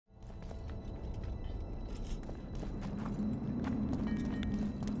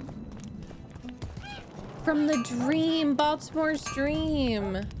From the dream, Baltimore's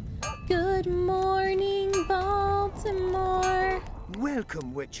dream. Good morning, Baltimore.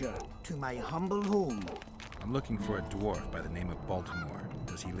 Welcome, Witcher, to my humble home. I'm looking for a dwarf by the name of Baltimore.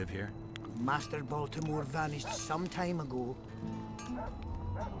 Does he live here? Master Baltimore vanished some time ago.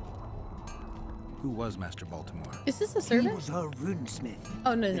 Who was Master Baltimore? Is this a He servant? was our runesmith.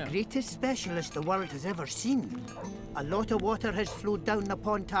 Oh, no, the no. greatest specialist the world has ever seen. A lot of water has flowed down the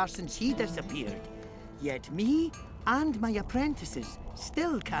Pontar since he disappeared. Yet me and my apprentices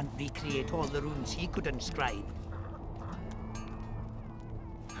still can't recreate all the runes he could inscribe.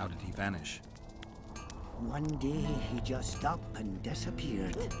 How did he vanish? One day he just up and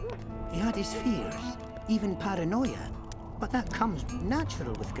disappeared. He had his fears, even paranoia, but that comes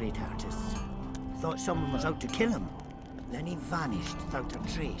natural with great artists. Thought someone was out to kill him. Then he vanished without a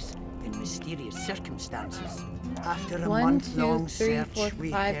trace in mysterious circumstances. After a month-long search,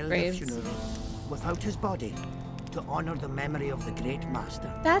 we held a funeral without his body to honor the memory of the great master.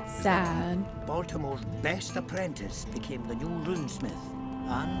 That's sad. Baltimore's best apprentice became the new runesmith,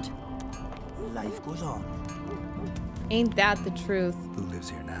 and life goes on. Ain't that the truth? Who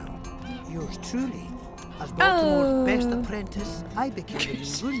lives here now? Yours truly. As Baltimore's best apprentice, I became the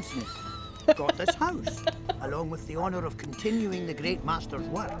new runesmith. Got this house, along with the honor of continuing the great master's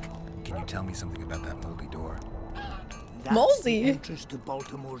work. Can you tell me something about that moldy door? That's Moldy? the entrance to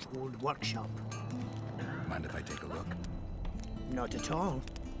Baltimore's old workshop. Mind if I take a look? Not at all.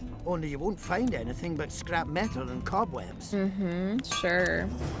 Only you won't find anything but scrap metal and cobwebs. Sure.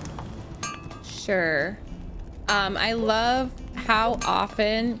 Sure. I love how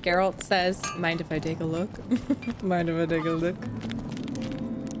often Geralt says, mind if I take a look? Mind if I take a look?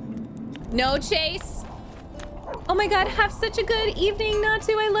 No, Chase! Oh my god, have such a good evening,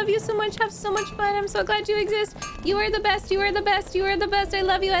 Natu. I love you so much. Have so much fun. I'm so glad you exist. You are the best. You are the best. You are the best. I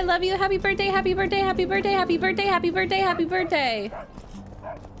love you. I love you. Happy birthday. Happy birthday. Happy birthday. Happy birthday. Happy birthday. Happy birthday.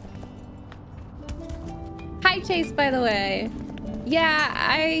 Hi, Chase, by the way. Yeah,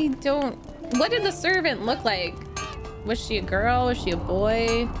 I don't... What did the servant look like? Was she a girl? Was she a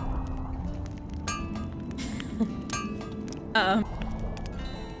boy?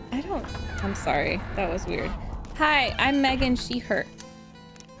 I don't... I'm sorry. That was weird. Hi, I'm Megan. She, her.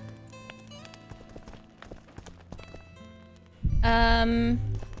 I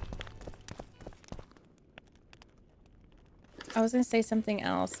was gonna say something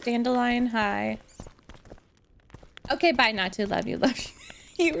else. Dandelion, hi. Okay, bye, Natu. Love you, love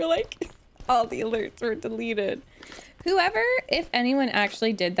you. You were like, all the alerts were deleted. Whoever, if anyone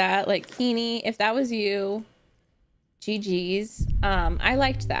actually did that, like Keeney, if that was you, GG's. I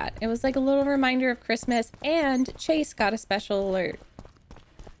liked that. It was like a little reminder of Christmas, and Chase got a special alert.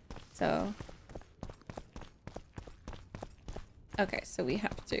 So. Okay, so we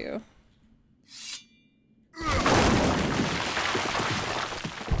have to.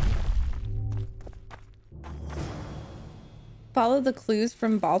 Follow the clues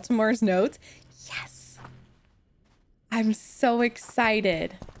from Baltimore's notes. Yes. I'm so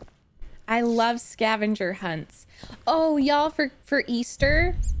excited. I love scavenger hunts. Oh, y'all, for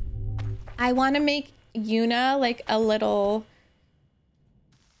Easter, I want to make Yuna like a little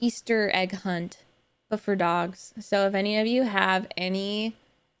Easter egg hunt, but for dogs. So if any of you have any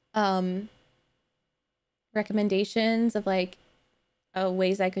recommendations of like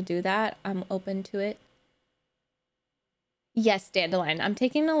ways I could do that, I'm open to it. Yes, Dandelion. I'm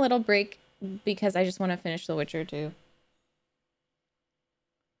taking a little break because I just want to finish The Witcher 2.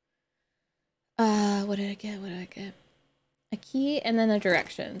 What did I get? What did I get? A key and then the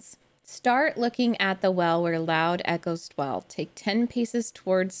directions. Start looking at the well where loud echoes dwell. Take 10 paces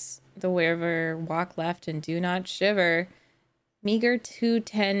towards the river. Walk left and do not shiver. Meager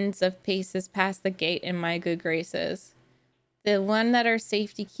 2/10 of paces past the gate in my good graces. The one that our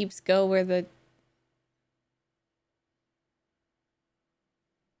safety keeps go where the...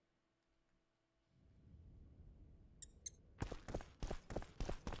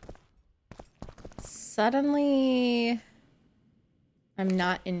 Suddenly, I'm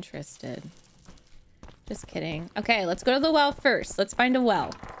not interested. Just kidding. Okay, let's go to the well first. Let's find a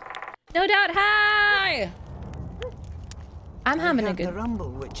well. No doubt. Hi! I'm having a good... the rumble,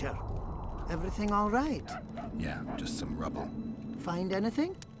 Witcher. Everything all right? Yeah, just some rubble. Find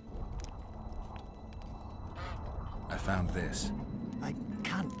anything? I found this. I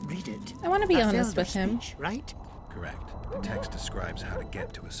can't read it. I want to be That's honest elder with him. speech, right? Correct. The text describes how to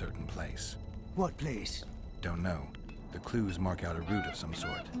get to a certain place. What place? Don't know. The clues mark out a route of some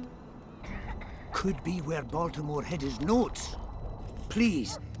sort. Could be where Baltimore hid his notes.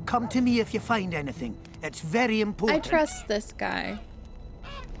 Please, come to me if you find anything. It's very important. I trust this guy.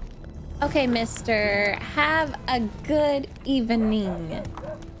 Okay, mister. Have a good evening.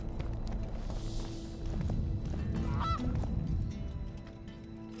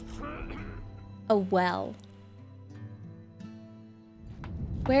 A well.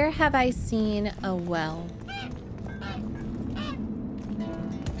 Where have I seen a well?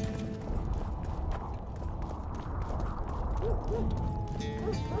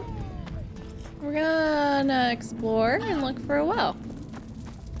 We're gonna explore and look for a well.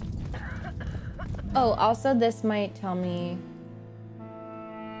 Oh, also this might tell me.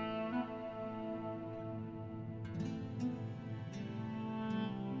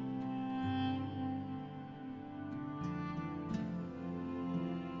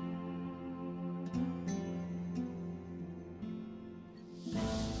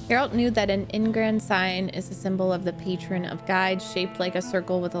 Geralt knew that an Ingran sign is a symbol of the patron of guides, shaped like a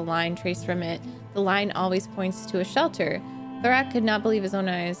circle with a line traced from it. The line always points to a shelter. Thorak could not believe his own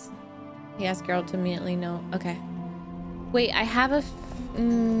eyes. He asked Geralt to immediately know. Okay. Wait, I have a...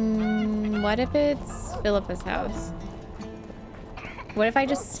 what if it's Philippa's house? What if I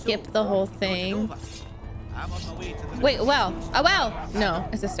just skip the whole thing? Wait, a well. A well! No,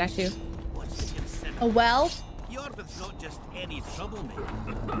 it's a statue. A well? Yorvith's not just any troublemaker.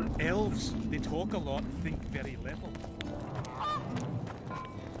 Elves, they talk a lot and think very little.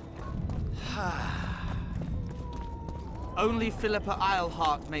 Only Philippa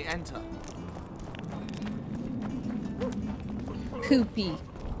Eilhart may enter. Poopy.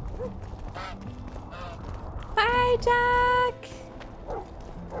 Bye, Jack!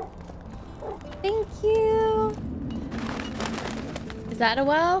 Thank you. Is that a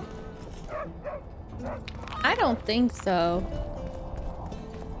well? I don't think so.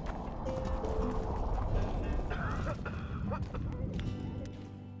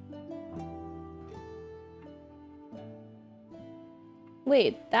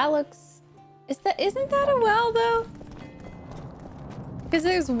 Wait, that looks... Isn't that a well though? Because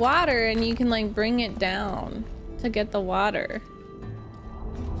there's water and you can like bring it down to get the water.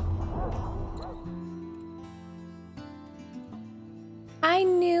 Hi,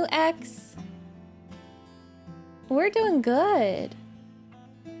 new X. We're doing good.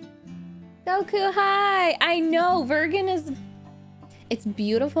 Goku, hi. I know Vergen is... It's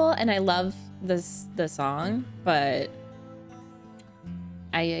beautiful and I love the song, but...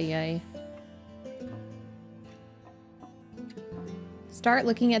 Ay. Start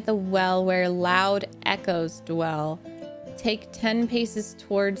looking at the well where loud echoes dwell. Take 10 paces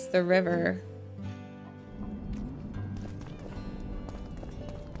towards the river.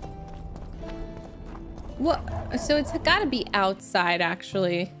 What? So it's gotta be outside,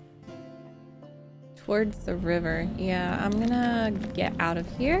 actually. Towards the river. Yeah, I'm gonna get out of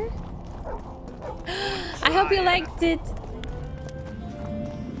here. I hope you liked it.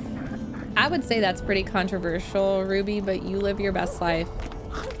 I would say that's pretty controversial, Ruby, but you live your best life.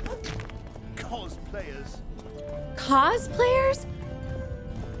 Cosplayers. Cosplayers?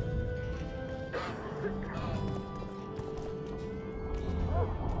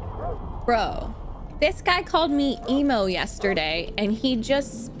 Bro, this guy called me emo yesterday and he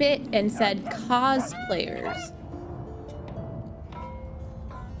just spit and said cosplayers.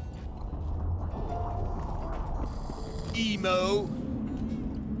 Emo.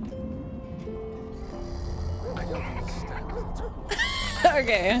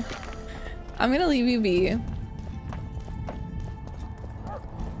 Okay, I'm gonna leave you be.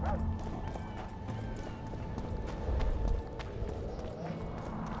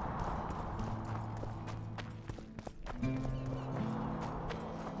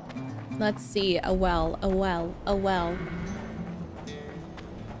 Let's see, a well.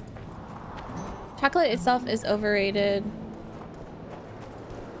 Chocolate itself is overrated.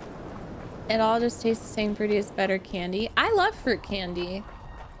 It all just tastes the same. Fruity is better candy. I love fruit candy.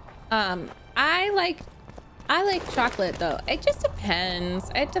 I like chocolate though. It just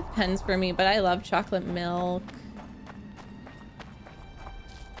depends. It depends for me, but I love chocolate milk.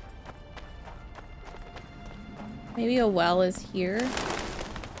 Maybe a well is here.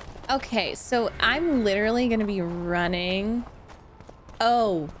 Okay, so I'm literally gonna be running.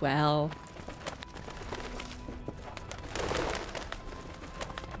 Oh, well.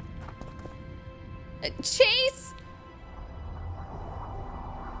 Chase!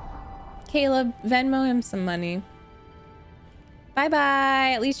 Caleb, Venmo him some money.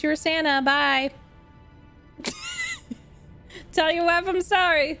 Bye-bye. At least you were Santa. Bye. Tell your wife I'm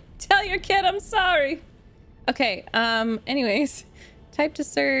sorry. Tell your kid I'm sorry. Okay, anyways. Type to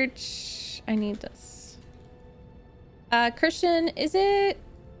search. I need this. Christian, is it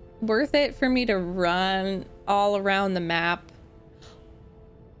worth it for me to run all around the map?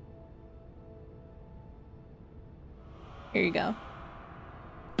 Here you go.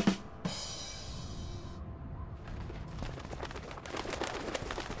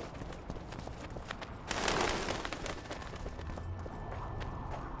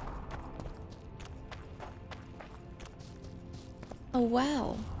 Oh,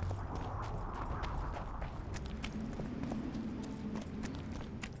 wow.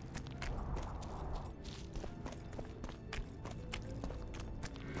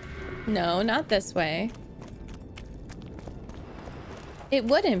 No, not this way. It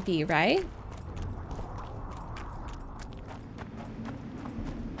wouldn't be, right?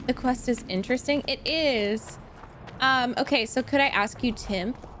 The quest is interesting. It is. Okay, so could I ask you,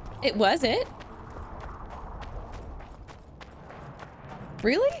 Tim? It was it?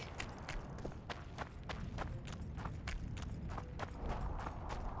 Really?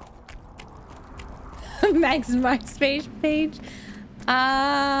 Meg's MySpace page?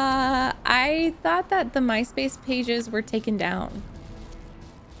 I thought that the MySpace pages were taken down.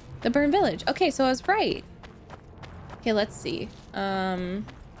 The Burn Village. Okay, so I was right. Okay, let's see.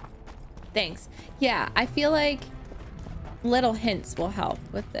 Thanks. Yeah, I feel like little hints will help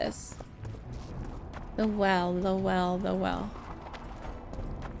with this. The well, the well, the well.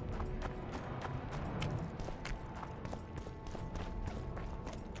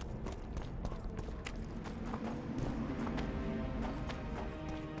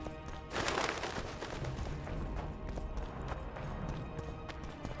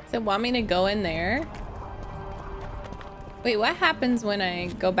 Does it want me to go in there? Wait, what happens when I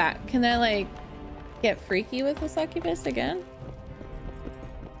go back? Can I, like, get freaky with the succubus again?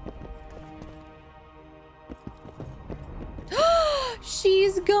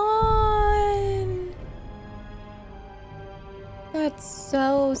 She's gone! That's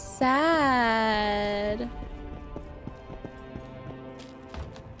so sad.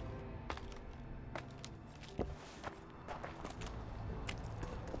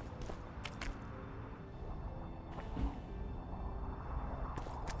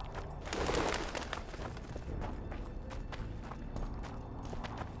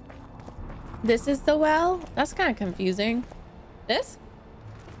 This is the well? That's kind of confusing. This?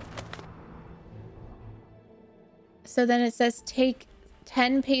 So then it says take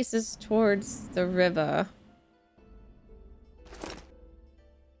 10 paces towards the river.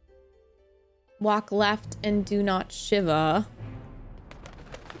 Walk left and do not shiver.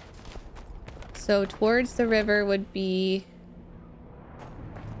 So towards the river would be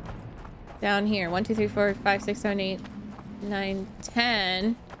down here. 1, 2, 3, 4, 5, 6, 7, 8, 9,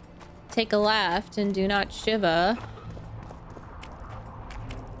 10. Take a left and do not shiver.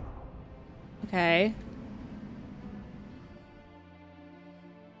 Okay.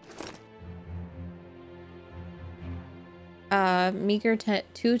 Meager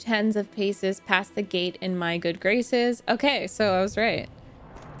 2 tens of paces past the gate in my good graces. Okay, so I was right.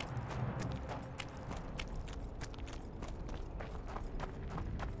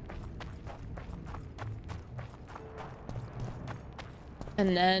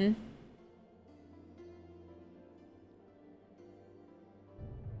 And then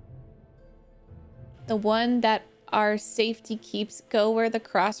the one that our safety keeps, go where the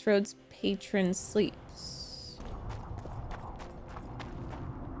crossroads patron sleeps.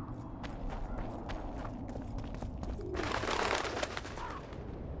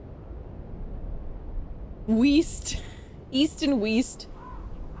 West. East and west.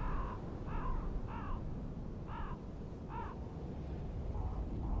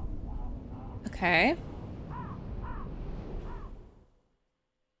 Okay.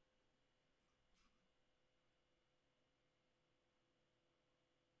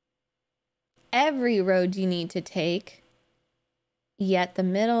 Every road you need to take, yet the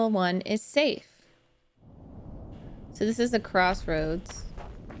middle one is safe. So this is the crossroads.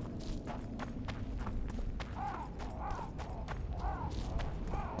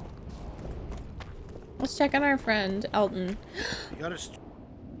 Let's check on our friend, Elton.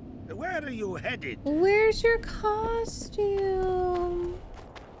 Where are you headed? Where's your costume?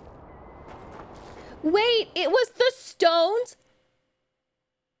 Wait, it was the stones?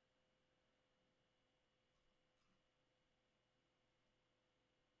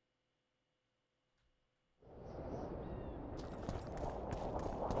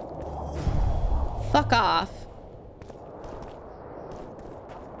 Fuck off.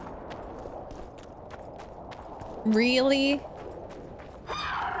 Really?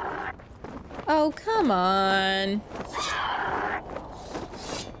 Oh, come on.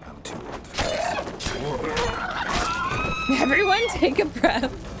 I'm too old for this. Everyone take a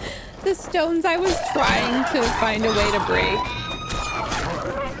breath. The stones I was trying to find a way to break.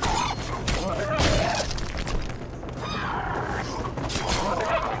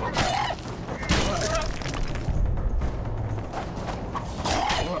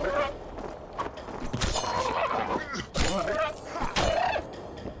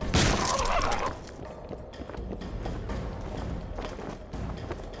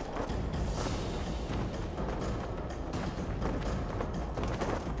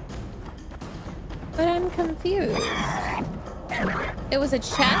 But I'm confused. It was a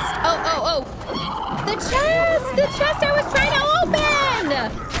chest? Oh. The chest! The chest I was trying to open!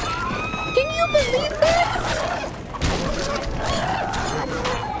 Can you believe this?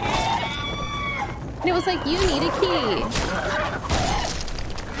 And it was like, you need a key.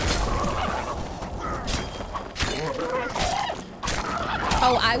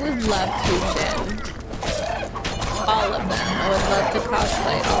 Oh, I would love Tushin. All of them. I would love to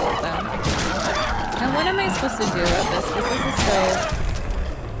cosplay all of them. And what am I supposed to do with this? This is so...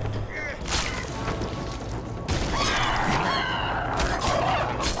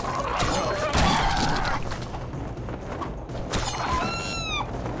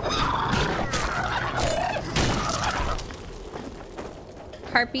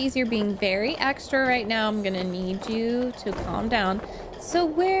 Harpies, you're being very extra right now. I'm gonna need you to calm down. So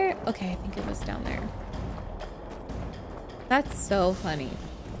where... Okay, I think it was down there. That's so funny.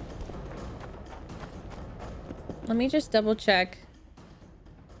 Let me just double check.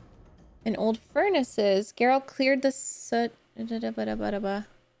 In old furnaces, Geralt cleared the soot.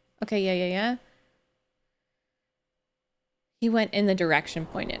 Okay, yeah. He went in the direction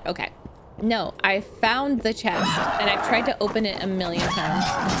pointed. Okay. No, I found the chest and I've tried to open it a million times.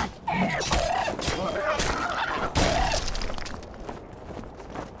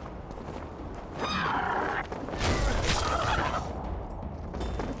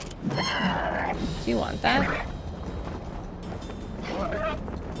 Do you want that?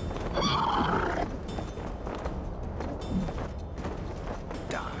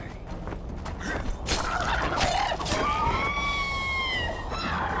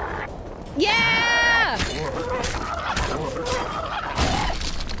 Yeah!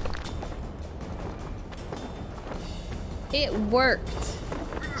 It worked.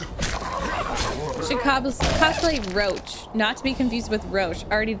 Should cosplay Roach, not to be confused with Roche.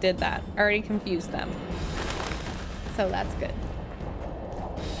 Already did that. Already confused them. So that's good.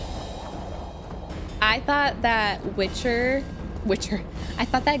 I thought that I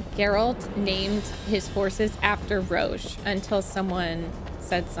thought that Geralt named his horses after Roche until someone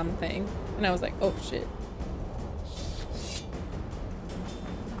said something. And I was like, oh shit.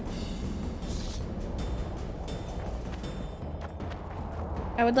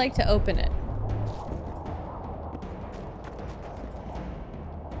 I would like to open it.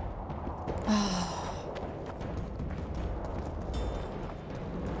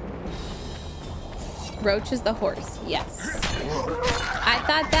 Roach is the horse. Yes. I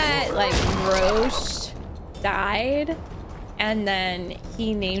thought that like Roche died and then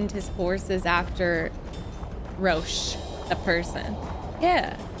he named his horses after Roche, the person.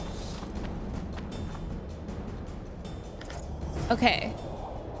 Yeah. Okay.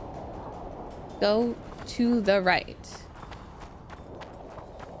 Go to the right.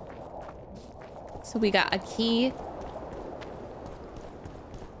 So we got a key.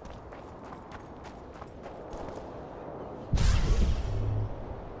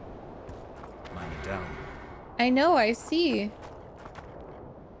 My medallion. I know, I see.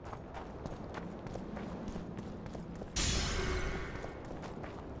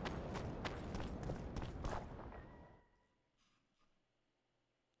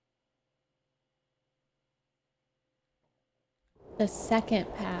 The second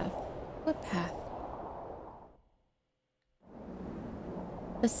path. What path?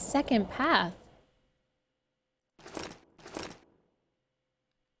 The second path.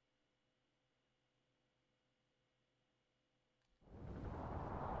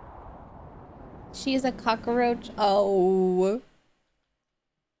 She's a cockroach. Oh.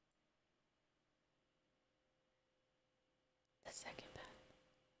 The second path.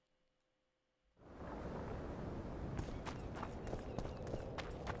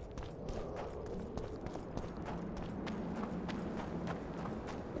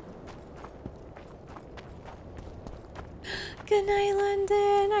 Good night,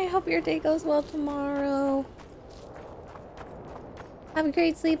 London. I hope your day goes well tomorrow. Have a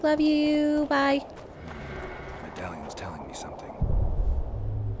great sleep. Love you. Bye. Medallion's telling me something.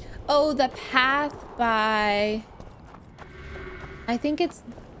 Oh, the path by... I think it's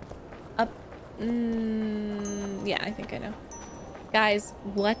up... yeah, I think I know. Guys,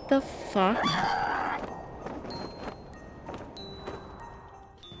 what the fuck?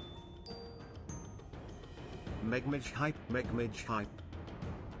 MegMage hype, MegMage hype.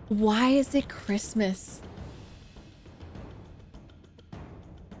 Why is it Christmas?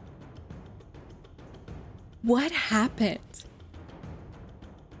 What happened?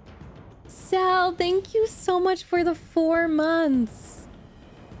 Sal, thank you so much for the 4 months.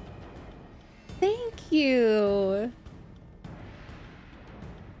 Thank you.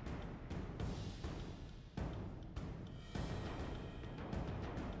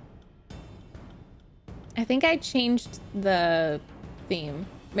 I think I changed the theme.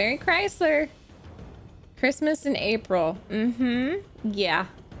 Merry Chrysler. Christmas in April. Yeah.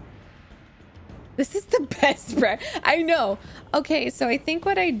 This is the best brand. I know. Okay, so I think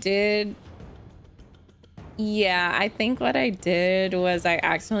what I did... Yeah, I think what I did was I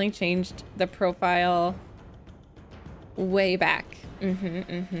accidentally changed the profile way back.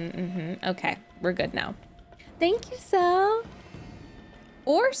 Okay, we're good now. Thank you, Sal.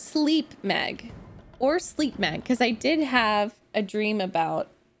 Or Sleep Meg. Or Sleep Meg, because I did have a dream about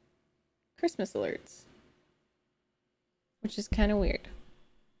Christmas alerts. Which is kind of weird.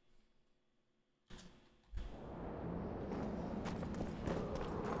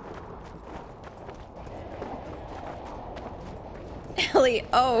 Ellie,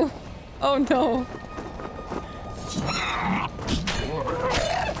 oh no.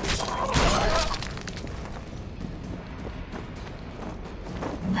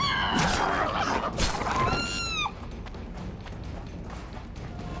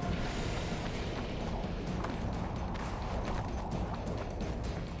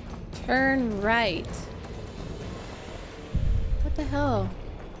 Turn right. What the hell?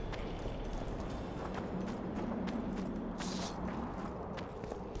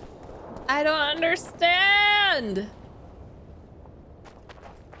 I don't understand.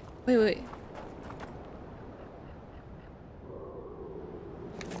 Wait.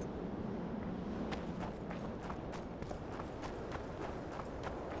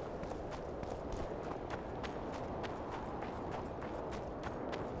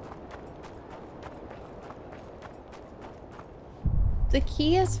 The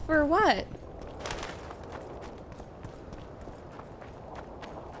key is for what?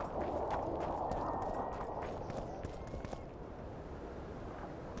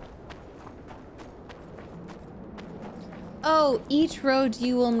 Oh, each road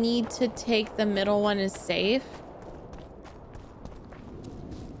you will need to take, the middle one is safe.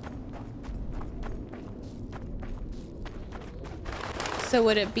 So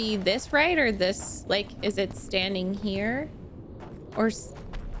would it be this right or this? Like, is it standing here or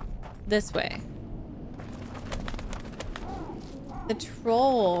this way? The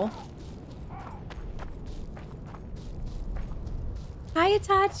troll. Hi,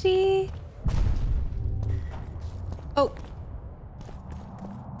 Itachi. Oh.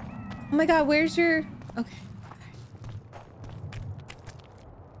 Oh my god, where's your... Okay.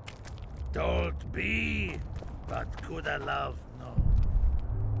 Don't be, but could I love no.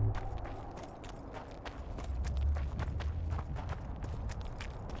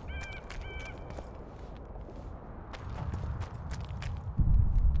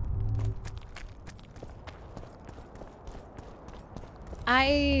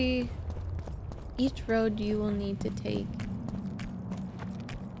 Each road you will need to take.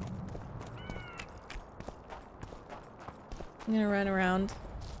 I'm gonna run around.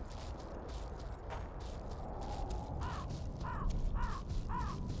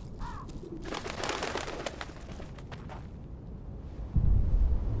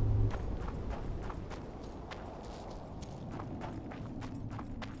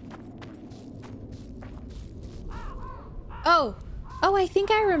 Oh, I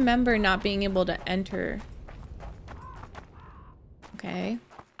think I remember not being able to enter. Okay.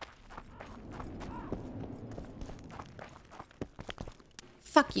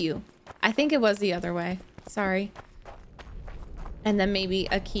 Fuck you. I think it was the other way. Sorry. And then maybe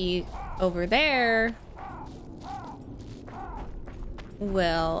a key over there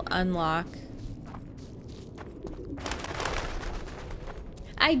will unlock.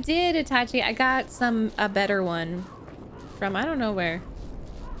 I did, Itachi. I got a better one from I don't know where.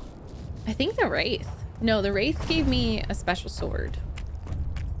 I think the Wraith. No, the Wraith gave me a special sword.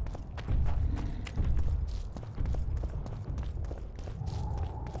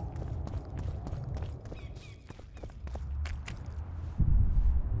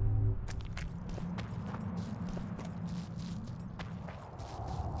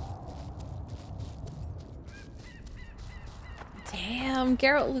 Damn,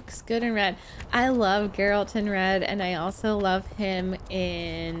 Geralt looks good in red. I love Geralt in red, and I also love him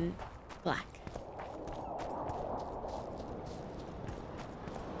in black.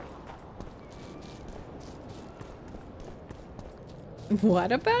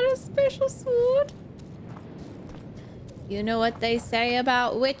 What about a special sword? You know what they say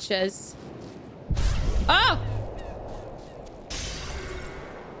about witches. Oh!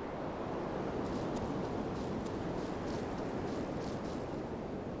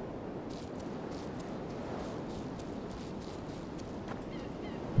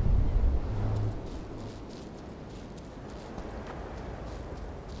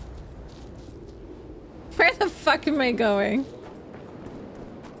 fuck am I going?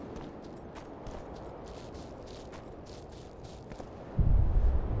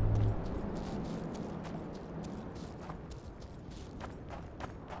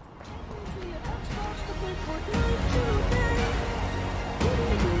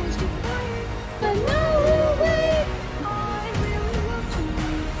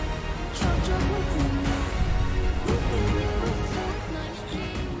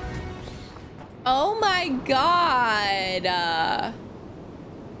 Oh my god.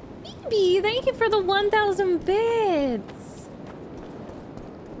 BB, thank you for the 1,000 bits.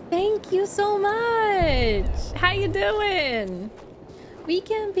 Thank you so much. How you doing? We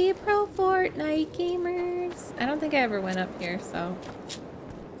can be pro Fortnite gamers. I don't think I ever went up here, so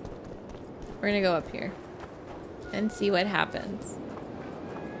we're gonna go up here and see what happens.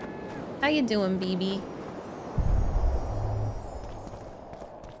 How you doing, BB?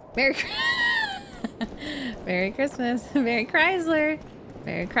 Merry Merry Christmas. Merry Chrysler.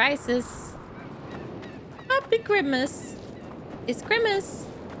 Merry Crisis. Happy Christmas. It's Christmas.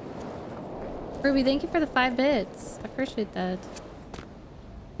 Ruby, thank you for the 5 bits. I appreciate that.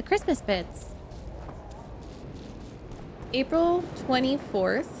 The Christmas bits. April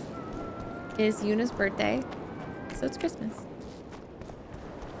 24th is Yuna's birthday, so it's Christmas.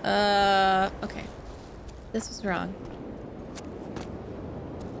 Okay. This was wrong.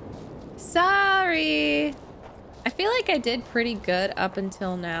 Sorry. I feel like I did pretty good up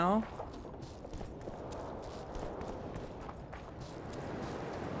until now.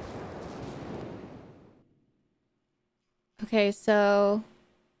 Okay, so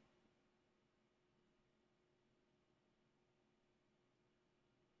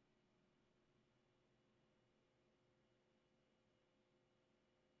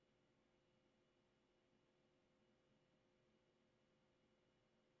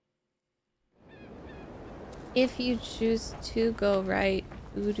if you choose to go right,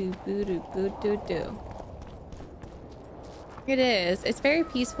 boo-doo, boo-doo, boo-doo-doo. It is. It's very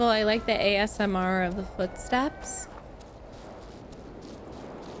peaceful. I like the ASMR of the footsteps.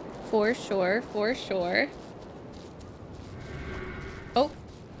 For sure, for sure. Oh.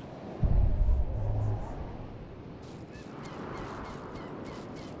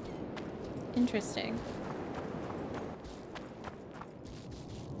 Interesting.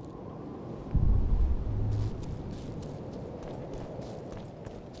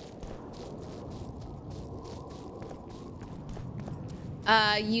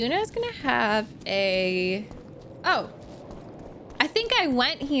 Yuna's gonna have a... Oh. I think I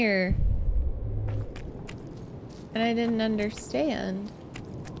went here. And I didn't understand.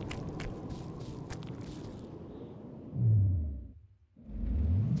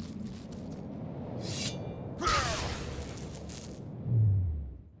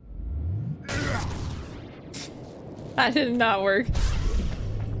 That did not work.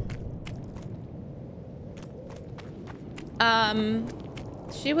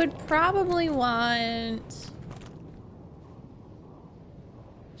 She would probably want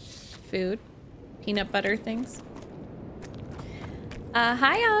food, peanut butter things.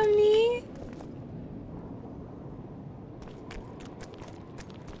 Hi, Omni.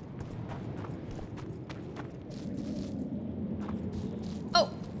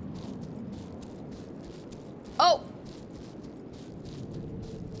 Oh. Oh.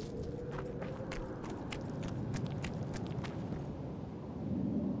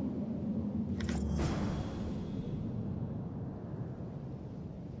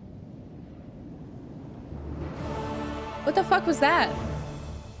 What the fuck was that?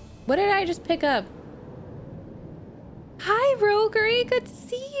 What did I just pick up? Hi, Rogery. Good to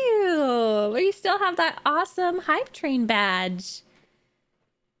see you. We still have that awesome hype train badge.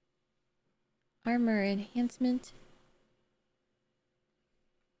 Armor enhancement.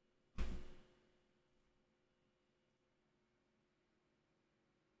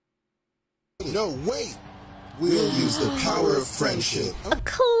 No, wait. We'll use the power of friendship.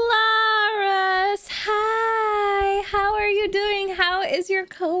 Claris, hi. How are you doing? How is your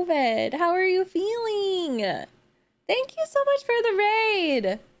COVID? How are you feeling? Thank you so much for the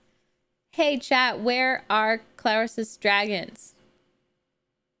raid. Hey, chat, where are Claris's dragons?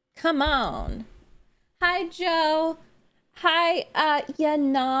 Come on. Hi, Joe. Hi,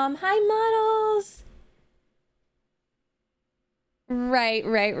 Yanam. Hi, models.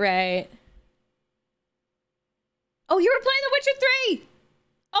 Right. Oh, you were playing The Witcher 3!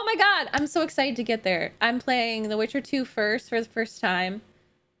 Oh my god, I'm so excited to get there. I'm playing The Witcher 2 first for the first time,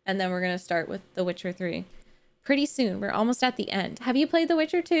 and then we're gonna start with The Witcher 3. Pretty soon, we're almost at the end. Have you played The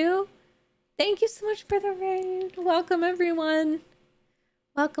Witcher 2? Thank you so much for the raid. Welcome, everyone.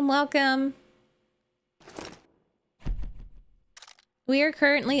 Welcome, welcome. We are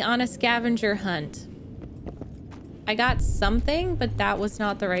currently on a scavenger hunt. I got something, but that was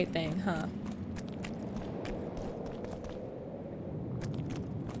not the right thing, huh?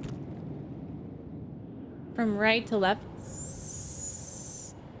 From right to left.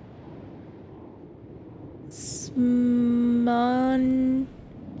 Monkey?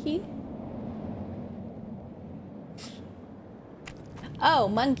 Oh,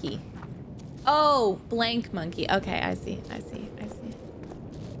 monkey. Oh, blank monkey. Okay, I see.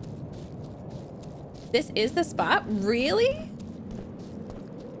 This is the spot? Really?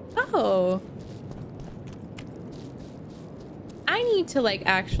 Oh. I need to, like,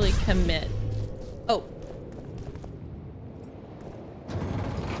 actually commit. Oh.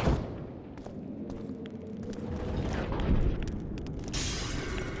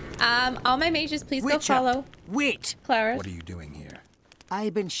 All my mages, please go follow. Wait! Clara. What are you doing here?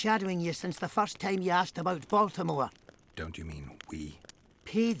 I've been shadowing you since the first time you asked about Baltimore. Don't you mean we?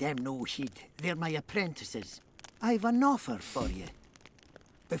 Pay them no heed. They're my apprentices. I've an offer for you.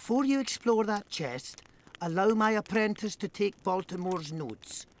 Before you explore that chest, allow my apprentice to take Baltimore's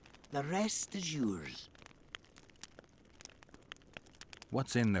notes. The rest is yours.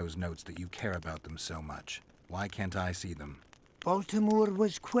 What's in those notes that you care about them so much? Why can't I see them? Baltimore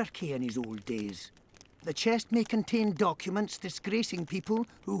was quirky in his old days. The chest may contain documents disgracing people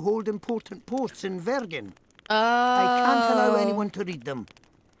who hold important posts in Vergen. I can't allow anyone to read them,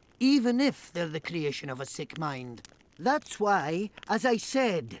 even if they're the creation of a sick mind. That's why, as I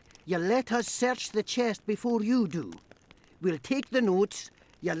said, you let us search the chest before you do. We'll take the notes,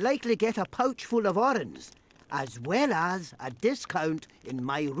 you'll likely get a pouch full of oranges, as well as a discount in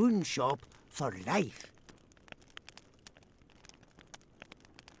my rune shop for life.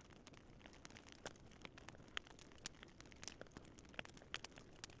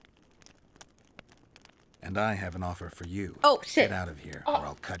 And I have an offer for you. Oh, shit. Get out of here, or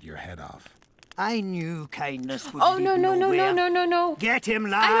I'll cut your head off. I knew kindness would Oh, lead no. nowhere. Get him,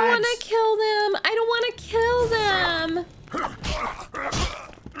 lads! I don't want to kill them.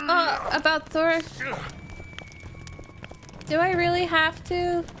 About Thor. Do I really have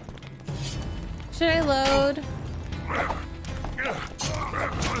to? Should I load?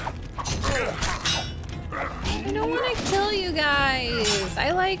 I don't want to kill you guys.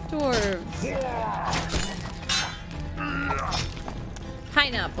 I like dwarves.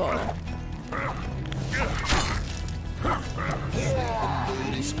 Pineapple.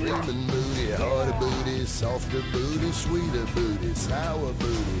 Booty, screaming booty, harder booty, softer booty, sweeter booty, sour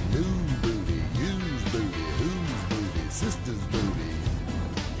booty, new booty, used booty, whose booty, sister's booty,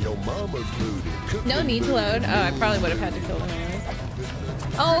 your mama's booty. No need to load. Oh, I probably would have had to kill them anyways.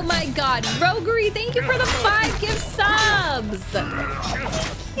 Oh my god, Roguery, thank you for the 5 gift subs!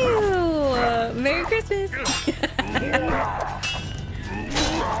 Ew. Merry Christmas!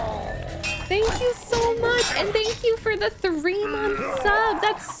 Thank you so much, and thank you for the 3-month sub.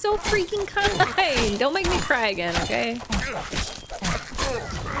 That's so freaking kind. Don't make me cry again, okay?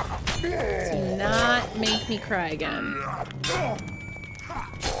 Do not make me cry again.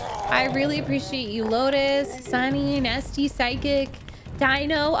 I really appreciate you, Lotus, Sunny, Nesty, Psychic,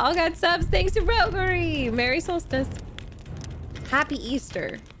 Dino, all got subs. Thanks to Roguery. Merry Solstice. Happy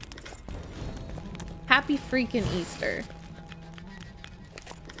Easter. Happy freaking Easter.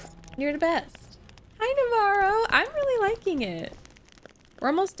 You're the best. Hi, Navarro. I'm really liking it. We're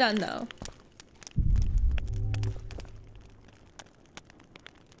almost done, though.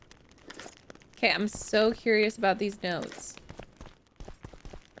 Okay, I'm so curious about these notes.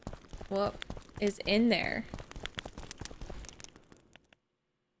 What is in there?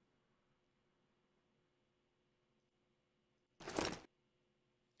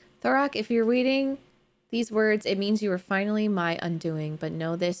 Thorok, if you're reading these words, it means you are finally my undoing. But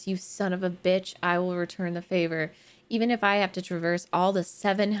know this, you son of a bitch, I will return the favor. Even if I have to traverse all the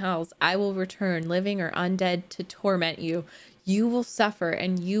 7 hells, I will return, living or undead, to torment you. You will suffer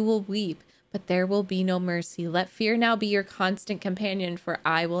and you will weep, but there will be no mercy. Let fear now be your constant companion, for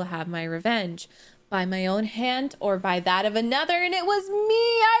I will have my revenge. By my own hand or by that of another. And it was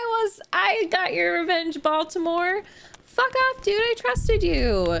me. I got your revenge, Baltimore. Fuck off, dude. I trusted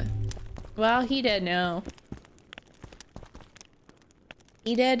you. Well, he did now.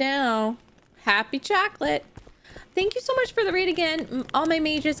 He did now. Happy chocolate. Thank you so much for the raid again. All my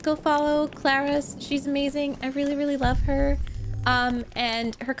mages, go follow Claris. She's amazing. I really, really love her.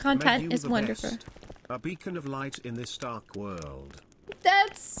 And her content is wonderful. Best. A beacon of light in this dark world.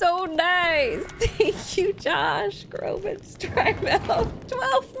 That's so nice. Thank you, Josh. Groven Strymel.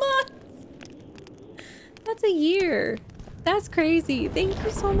 12 months. That's a year. That's crazy. Thank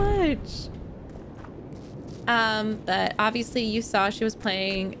you so much. But obviously you saw she was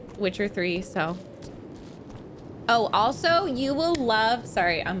playing Witcher 3, so. Oh, also you will love,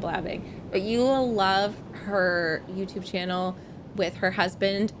 sorry, I'm blabbing, but you will love her YouTube channel with her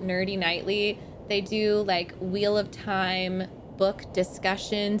husband, Nerdy Nightly. They do like Wheel of Time book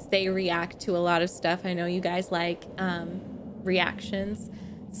discussions. They react to a lot of stuff. I know you guys like reactions,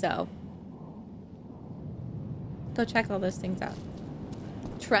 so go check all those things out.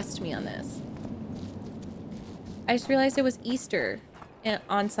 Trust me on this. I just realized it was Easter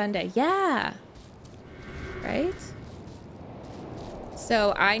on Sunday. Yeah. Right?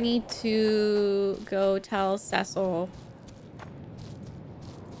 So I need to go tell Cecil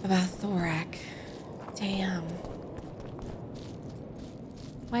about Thorak. Damn.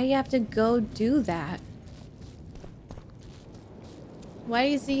 Why do you have to go do that?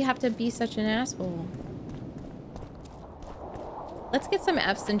 Why does he have to be such an asshole? Let's get some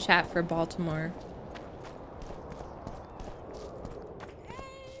F's in chat for Baltimore.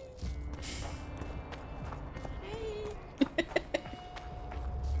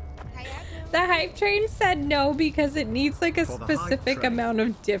 The hype train said no because it needs like a specific amount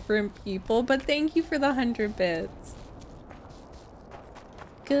of different people, but thank you for the 100 bits.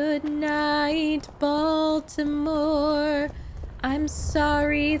 Good night, Baltimore. I'm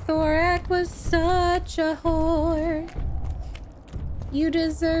sorry Thorak was such a whore. You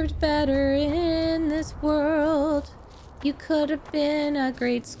deserved better in this world. You could have been a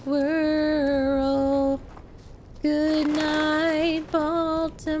great squirrel. Good night,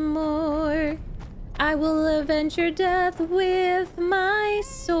 Baltimore. I will avenge your death with my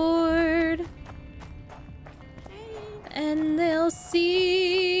sword. And they'll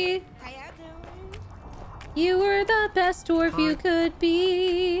see you were the best dwarf you could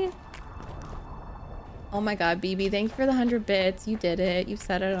be. Oh my god, BB, thank you for the 100 bits. You did it. You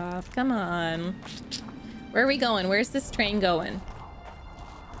set it off. Come on. Where are we going? Where's this train going?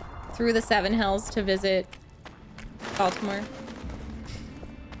 Through the Seven Hells to visit Baltimore.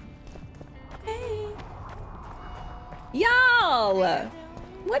 Hey. Y'all!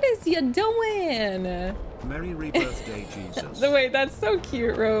 What is you doing? Merry rebirthday, Jesus. Wait, that's so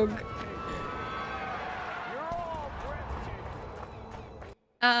cute, Rogue.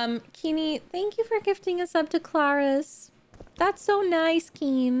 Keeny, thank you for gifting us up to Claris. That's so nice,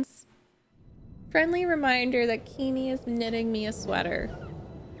 Keens. Friendly reminder that Keeny is knitting me a sweater.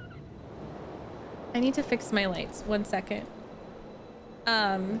 I need to fix my lights. 1 second.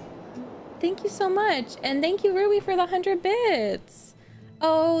 Thank you so much. And thank you, Ruby, for the 100 bits.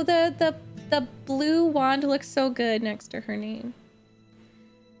 Oh, the blue wand looks so good next to her name.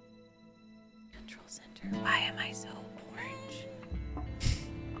 Control center. Why am I so orange?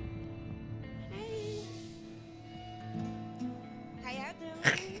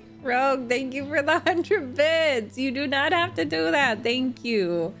 Rogue, thank you for the 100 bits. You do not have to do that. Thank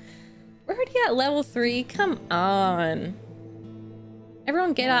you. We're already at level 3. Come on.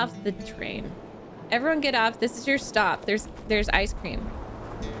 Everyone get off the train. Everyone get off. This is your stop. There's ice cream.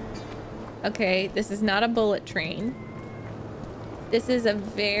 Okay, this is not a bullet train. This is a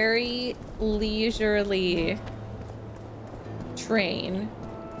very leisurely train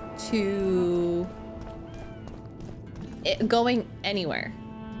to going anywhere.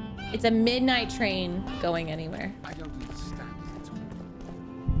 It's a midnight train going anywhere. I don't understand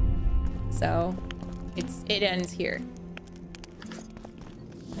it. So it ends here.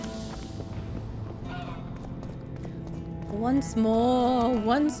 Once more,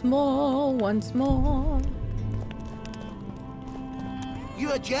 once more, once more.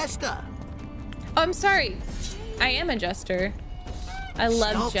 You a jester? Oh, I'm sorry. I am a jester. I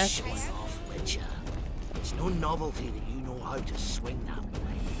love Stop jesters. showing off, Witcher. It's no novelty that you know how to swing that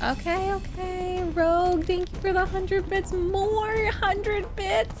blade. Okay, okay. Rogue, thank you for the 100 bits. More 100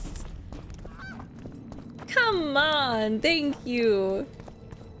 bits. Come on. Thank you.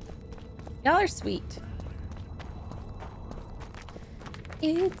 Y'all are sweet.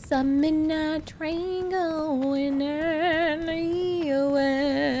 It's a midnight train going anywhere.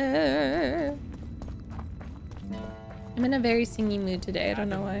 I'm in a very singy mood today. I don't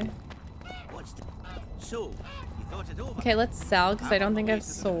know why. So, you thought it over? Okay, let's sell because I don't think I've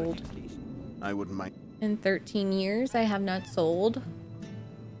sold. I wouldn't mind. In 13 years, I have not sold.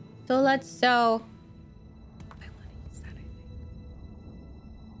 So let's sell. I want to use that, I think.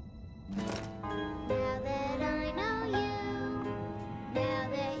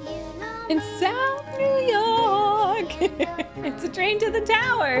 In South New York. It's a train to the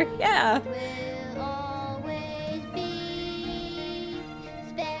tower. Yeah.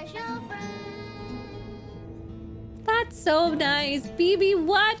 That's so nice. BB,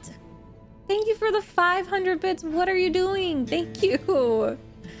 what? Thank you for the 500 bits. What are you doing? Thank you.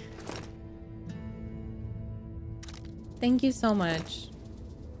 Thank you so much.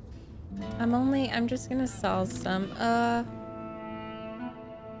 I'm just gonna sell some.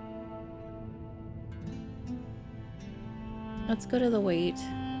 Let's go to the weight.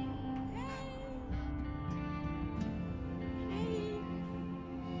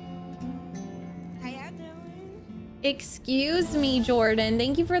 Excuse me, Jordan.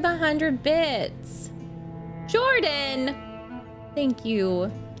 Thank you for the 100 bits. Jordan! Thank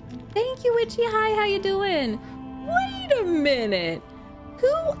you. Thank you, Witchy. Hi, how you doing? Wait a minute.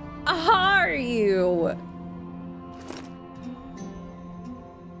 Who are you?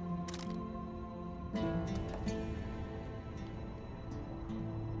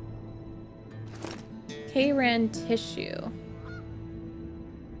 K-Ran tissue.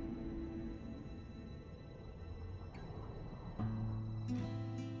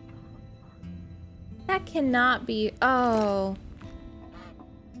 That cannot be. Oh.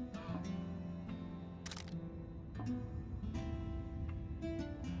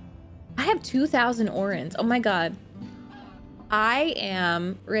 I have 2,000 orans. Oh my god. I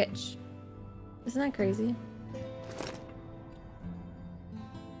am rich. Isn't that crazy?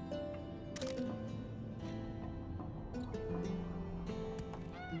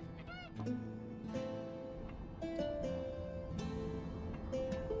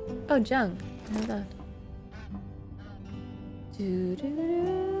 Oh, junk. I know that.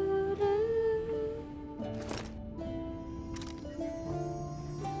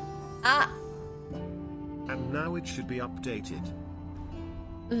 Ah! And now it should be updated.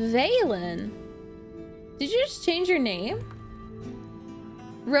 Valen. Did you just change your name?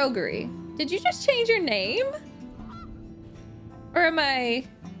 Roguery. Did you just change your name? Or am I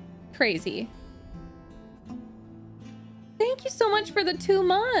crazy? Thank you so much for the 2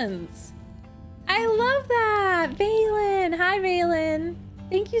 months. I love that. Valen. Hi, Valen.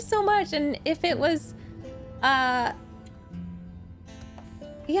 Thank you so much. And if it was, yeah,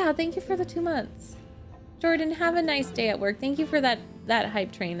 thank you for the 2 months. Jordan, have a nice day at work. Thank you for that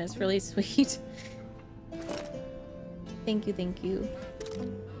hype train. That's really sweet. Thank you, thank you.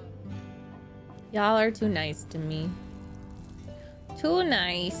 Y'all are too nice to me. Too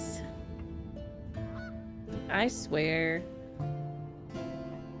nice. I swear.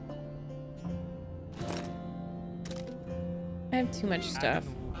 I have too much stuff.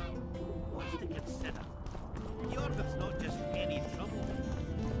 What's to consider? The orbit's not just any trouble.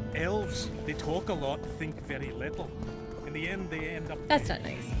 Elves, they talk a lot, think very little. In the end, they end up... That's not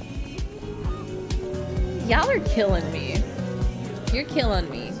nice. Y'all are killing me. You're killing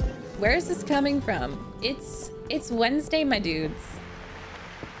me. Where is this coming from? It's Wednesday, my dudes.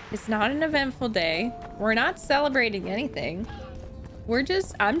 It's not an eventful day. We're not celebrating anything.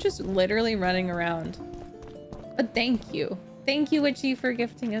 I'm just literally running around. But thank you. Thank you, Witchy, for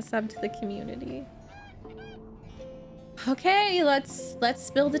gifting a sub to the community. Okay, let's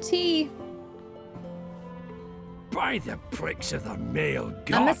spill the tea. By the pricks of the male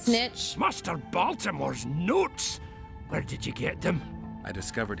gods. I'm a snitch. Master Baltimore's notes. Where did you get them? I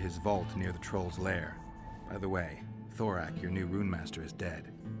discovered his vault near the troll's lair. By the way, Thorak, your new rune master, is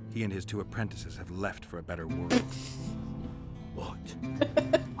dead. He and his 2 apprentices have left for a better world. What?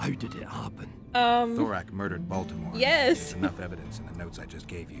 How did it happen? Thorak murdered Baltimore. Yes. There's enough evidence in the notes I just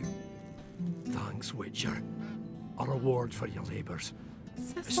gave you. Thanks, Witcher. A reward for your labors.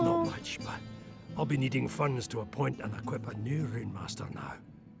 It's Cecil. not much, but I'll be needing funds to appoint and equip a new rune master now.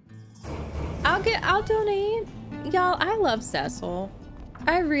 I'll donate. Y'all, I love Cecil.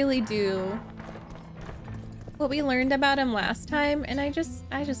 I really do. What we learned about him last time, and I just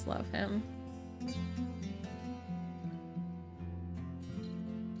love him.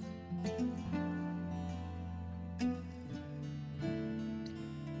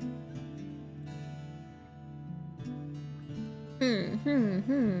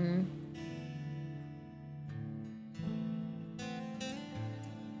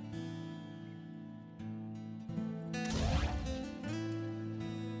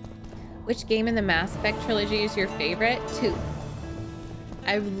 Which game in the Mass Effect trilogy is your favorite? 2.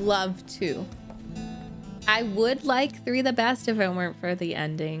 I love 2. I would like 3 the best if it weren't for the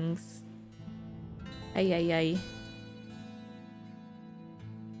endings. Ay, ay, ay.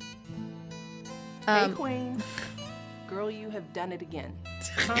 Hey, Queen. Girl, you have done it again.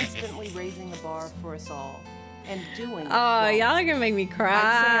 Constantly raising the bar for us all. And doing it. Oh, y'all are gonna make me cry. I'd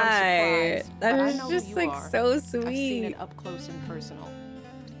say I'm surprised, That but was I know just who you like are. so I've seen sweet. it up close and personal.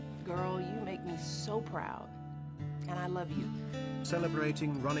 Girl, you make me so proud. And I love you.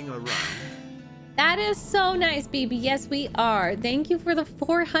 Celebrating running around. That is so nice, baby. Yes, we are. Thank you for the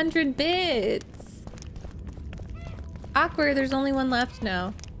 400 bits. Awkward, there's only one left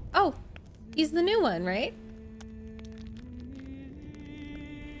now. Oh, he's the new one, right?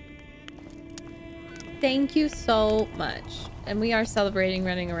 Thank you so much. And we are celebrating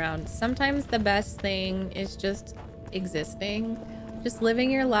running around. Sometimes the best thing is just existing. Just living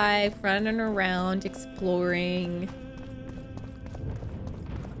your life, running around, exploring.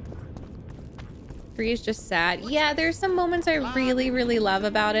 3 is just sad. Yeah, there's some moments I really, really love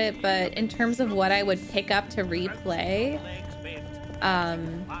about it, but in terms of what I would pick up to replay,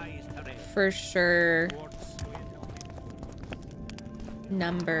 for sure,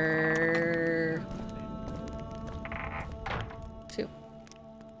 number 2.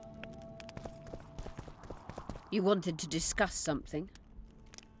 You wanted to discuss something?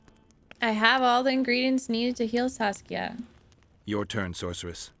 I have all the ingredients needed to heal Saskia. Your turn,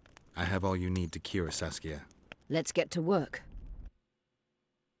 sorceress. I have all you need to cure Saskia. Let's get to work.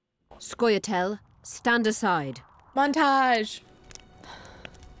 Scoia'tael, stand aside. Montage!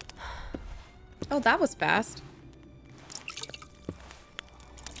 Oh, that was fast.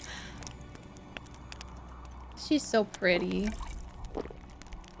 She's so pretty.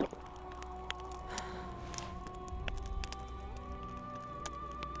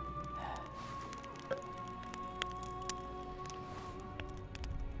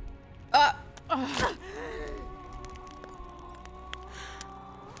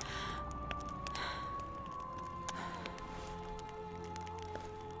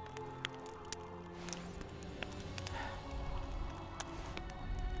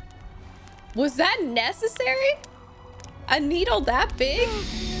 Was that necessary? A needle that big?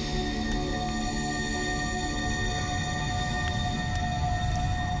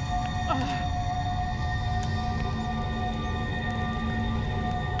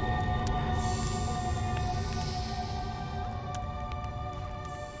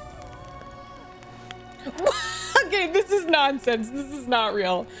 Okay, this is nonsense. This is not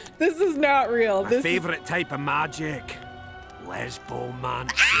real. This is not real. My favorite type of magic.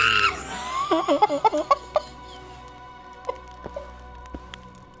 Lesbomancy.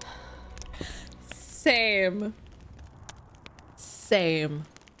 Same. Same.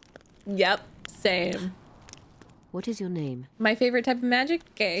 Yep, same. What is your name? My favorite type of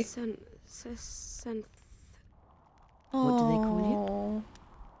magic? Gay. What do they call you?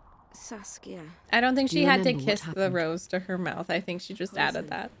 Saskia. I don't think Do she you had to remember what kiss the happened? rose to her mouth. I think she just added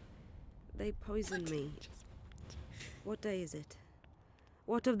that. They poisoned me. What day is it?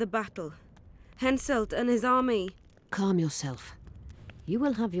 What of the battle? Henselt and his army. Calm yourself. You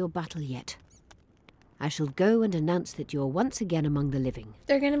will have your battle yet. I shall go and announce that you are once again among the living.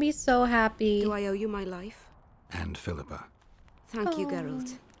 They're gonna be so happy. Do I owe you my life? And Philippa. Thank you,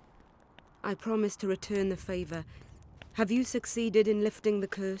 Geralt. I promise to return the favor. Have you succeeded in lifting the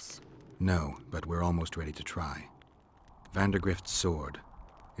curse? No, but we're almost ready to try. Vandergrift's sword.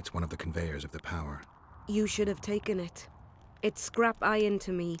 It's one of the conveyors of the power. You should have taken it. It's scrap iron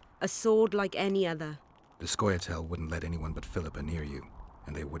to me, a sword like any other. The Scoia'tael wouldn't let anyone but Philippa near you,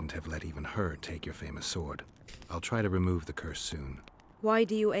 and they wouldn't have let even her take your famous sword. I'll try to remove the curse soon. Why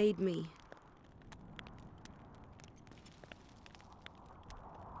do you aid me?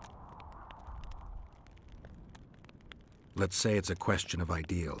 Let's say it's a question of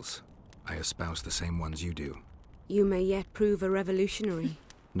ideals. I espouse the same ones you do. You may yet prove a revolutionary.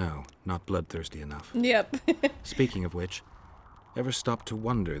 No, not bloodthirsty enough. Yep. Speaking of which, ever stop to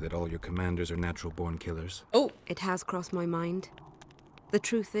wonder that all your commanders are natural-born killers? Oh. It has crossed my mind. The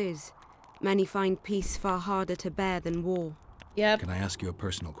truth is, many find peace far harder to bear than war. Yep. Can I ask you a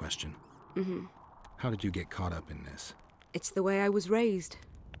personal question? Mm-hmm. How did you get caught up in this? It's the way I was raised.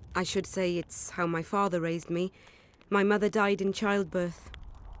 I should say it's how my father raised me. My mother died in childbirth.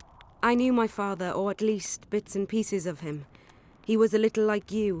 I knew my father, or at least bits and pieces of him. He was a little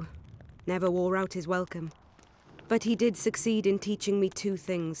like you. Never wore out his welcome. But he did succeed in teaching me two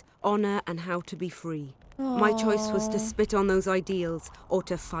things, honor and how to be free. Aww. My choice was to spit on those ideals or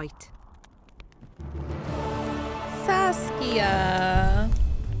to fight. Saskia.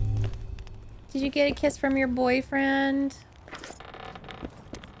 Did you get a kiss from your boyfriend?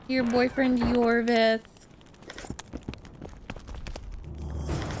 Your boyfriend Yorvith.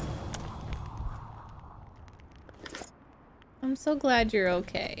 I'm so glad you're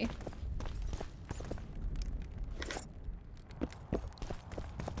okay.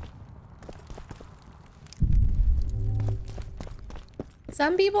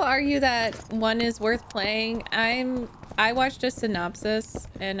 Some people argue that one is worth playing. I watched a synopsis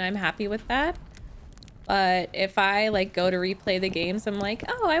and I'm happy with that. But if I like go to replay the games, I'm like,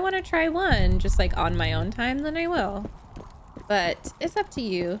 oh, I want to try one just like on my own time, then I will. But it's up to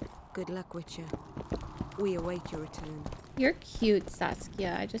you. Good luck, Witcher. We await your return. You're cute,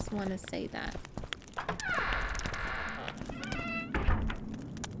 Saskia. I just want to say that.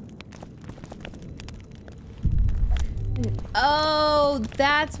 Oh,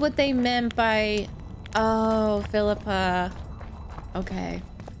 that's what they meant by... Oh, Philippa. Okay.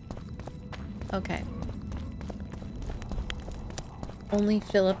 Okay. Only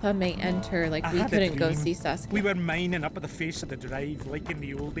Philippa may enter. Like, we couldn't go see Saskia. We were mining up at the face of the drive, like in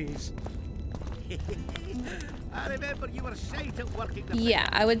the old days. I remember you were shite at working the... Yeah,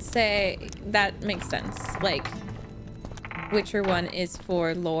 I would say that makes sense. Like, Witcher 1 is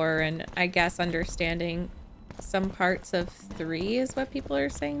for lore and I guess understanding some parts of 3 is what people are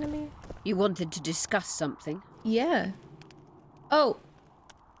saying to me. You wanted to discuss something? Yeah. Oh.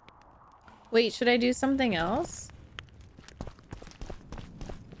 Wait, should I do something else?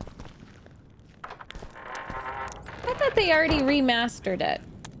 I thought they already remastered it.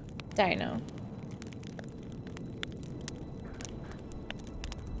 Dino.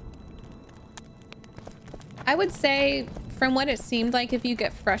 I would say, from what it seemed like, if you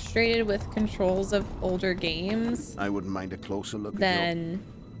get frustrated with controls of older games, I wouldn't mind a closer look then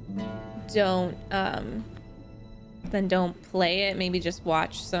don't play it. Maybe just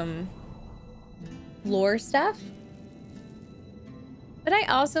watch some lore stuff. But I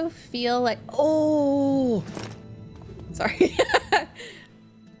also feel like, oh, sorry.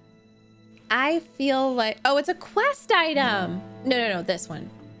 I feel like, oh, it's a quest item. No, this one.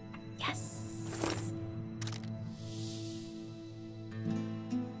 Yes.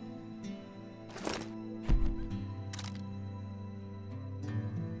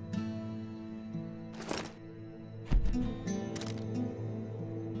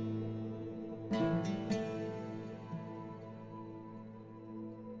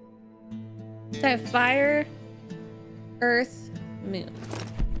 So I have fire, earth, moon.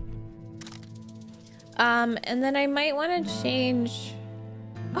 And then I might want to change.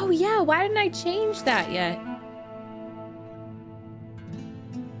 Oh yeah, why didn't I change that yet?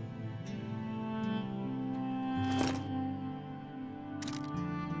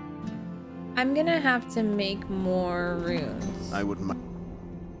 I'm gonna have to make more runes. I wouldn't mind.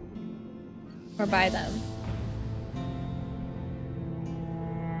 Or buy them.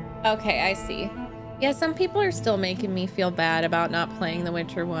 Okay, I see. Yeah, some people are still making me feel bad about not playing The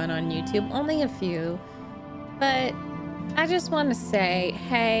Witcher 1 on YouTube. Only a few. But I just want to say,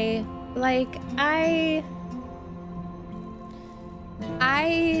 hey, like, I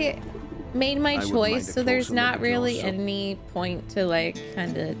made my choice, so there's not really any point to, like,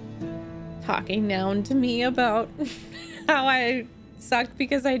 kind of talking down to me about how I sucked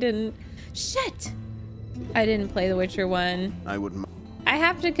because I didn't... Shit! I didn't play The Witcher 1. I wouldn't... I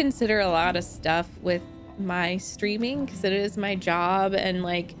have to consider a lot of stuff with my streaming because it is my job, and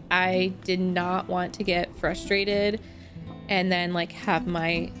like I did not want to get frustrated and then like have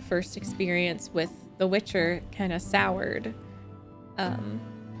my first experience with The Witcher kind of soured.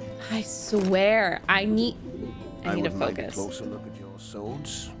 I swear I need to focus. Closer look at your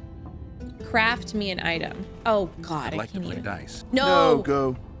swords. Craft me an item. Oh God, I'd like I can't to play even. dice. No,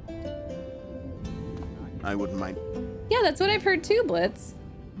 go. I wouldn't mind. Yeah, that's what I've heard too, Blitz.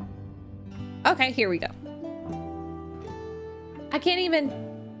 Okay, here we go. I can't even...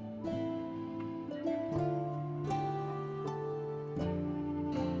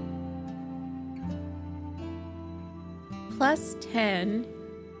 Plus 10,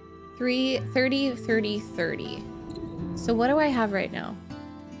 3, 30, 30, 30. So what do I have right now?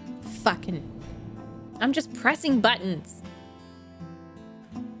 Fucking... I'm just pressing buttons.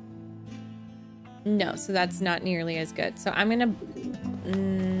 No, so that's not nearly as good. So I'm gonna...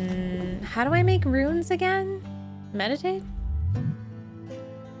 how do I make runes again? Meditate?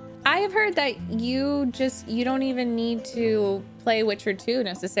 I have heard that you don't even need to play Witcher 2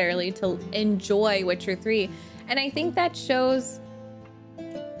 necessarily to enjoy Witcher 3. And I think that shows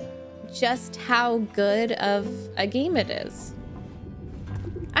just how good of a game it is.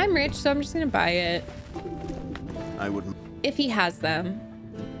 I'm rich, so I'm just gonna buy it. I wouldn't. If he has them.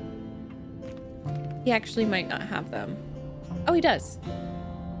 He actually might not have them. Oh, he does.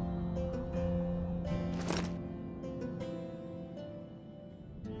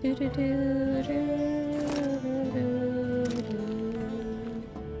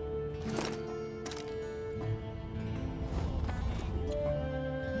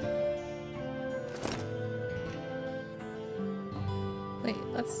 Wait,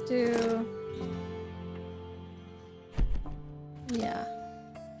 let's do... Yeah.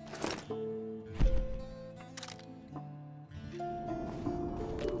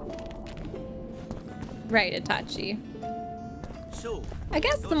 Right, Itachi. So, I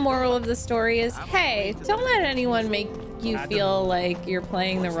guess the moral of the story is, hey, don't let anyone make you feel like you're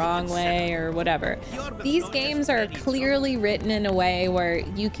playing the wrong way or whatever. These games are clearly written in a way where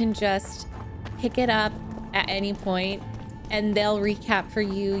you can just pick it up at any point and they'll recap for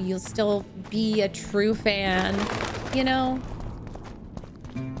you. You'll still be a true fan, you know?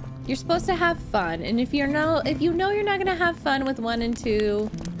 You're supposed to have fun, and if you know you're not gonna have fun with 1 and 2,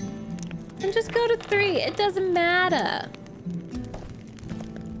 then just go to 3. It doesn't matter.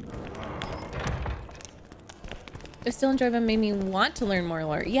 If still enjoyable made me want to learn more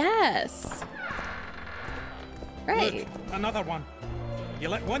lore. Yes. Right. Look, another one. You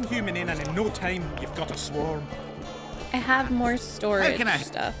let one human in and in no time you've got a swarm. I have more storage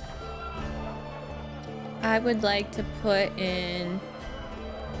stuff. I would like to put in...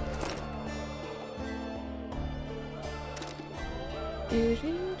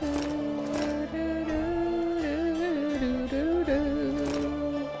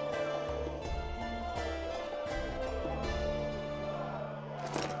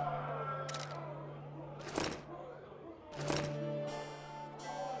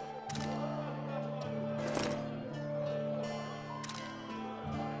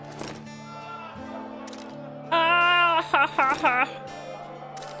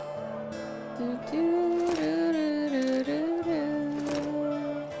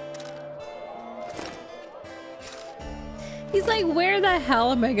 He's like, where the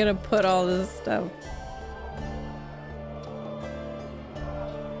hell am I gonna put all this stuff?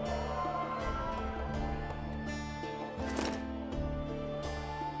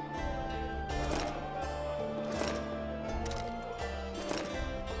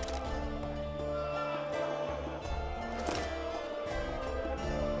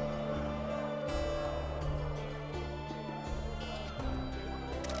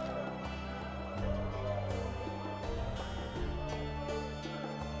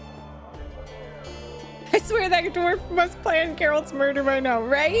 I swear that dwarf must plan Geralt's murder by now,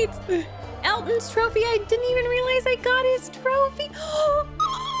 right? Elton's trophy, I didn't even realize I got his trophy.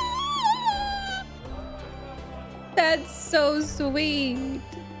 That's so sweet.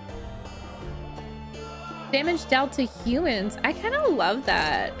 Damage dealt to humans. I kind of love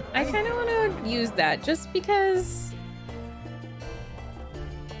that. I kind of want to use that just because...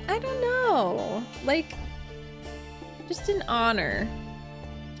 I don't know. Like, just an honor.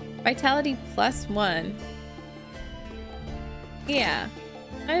 Vitality +1. Yeah.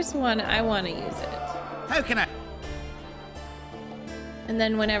 I want to use it. How can I? And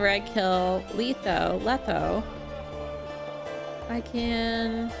then whenever I kill Letho, I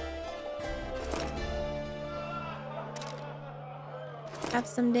can have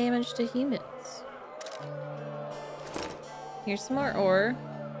some damage to humans. Here's some more ore.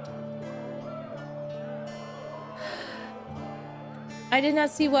 I did not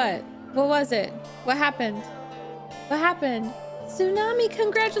see what. What was it? What happened? What happened? Tsunami,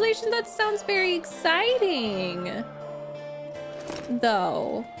 congratulations. That sounds very exciting.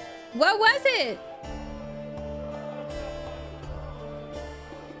 Though. What was it?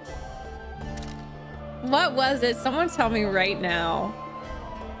 What was it? Someone tell me right now.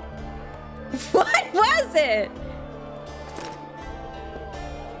 What was it?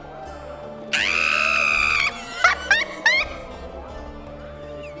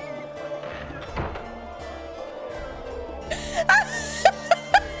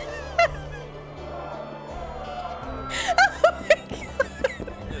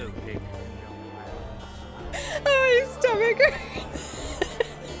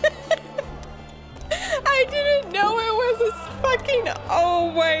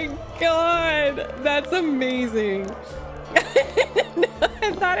 Amazing.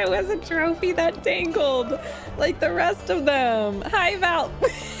 I thought it was a trophy that dangled like the rest of them. Hi, Val.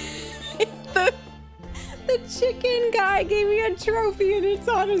 the chicken guy gave me a trophy and it's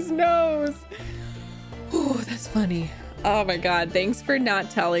on his nose. Oh, that's funny. Oh my god, thanks for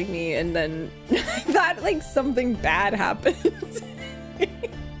not telling me, and then I thought like something bad happened.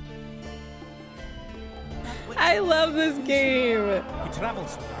 I love this game. He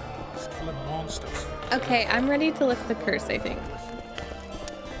travels around. He's killing monsters. Okay, I'm ready to lift the curse, I think.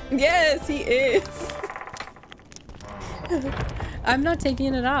 Yes, he is. I'm not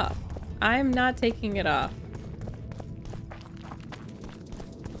taking it off. I'm not taking it off.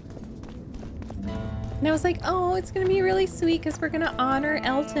 And I was like, oh, it's gonna be really sweet because we're gonna honor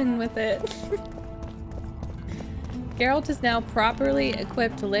Elton with it. Geralt is now properly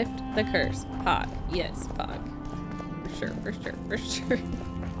equipped to lift the curse. Pog. Yes, Pog. For sure, for sure, for sure.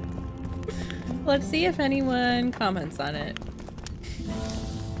 Let's see if anyone comments on it.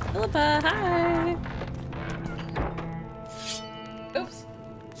 Philippa, hi!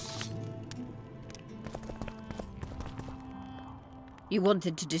 You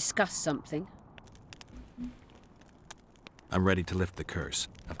wanted to discuss something? I'm ready to lift the curse.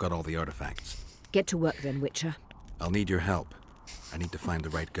 I've got all the artifacts. Get to work then, Witcher. I'll need your help. I need to find the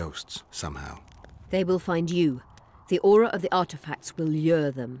right ghosts, somehow. They will find you. The aura of the artifacts will lure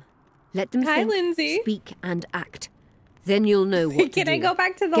them. Let them think, Lindsay. speak, and act. Then you'll know what to do. Can I go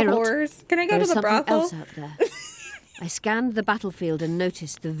back to the Geralt, horrors? Can I go to the brothel? There is something else out there. I scanned the battlefield and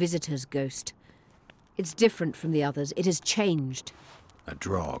noticed the visitor's ghost. It's different from the others. It has changed. A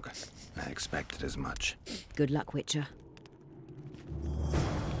drog. I expected as much. Good luck, Witcher.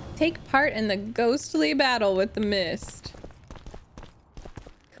 Take part in the ghostly battle with the mist.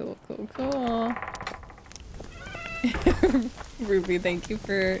 Cool, cool, cool. Ruby, thank you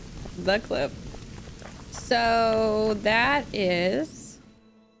for the clip. So that is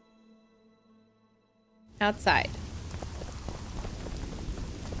outside.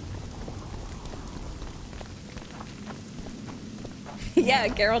 Yeah,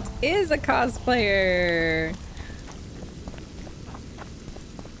 Geralt is a cosplayer.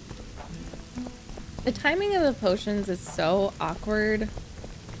 The timing of the potions is so awkward.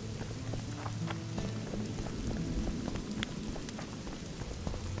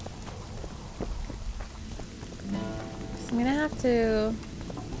 So I'm gonna have to...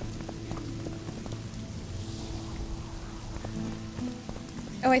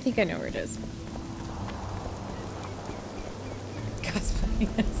 Oh, I think I know where it is.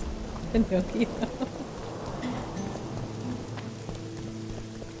 Cosplaying as Pinocchio.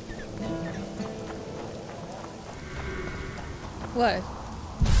 What?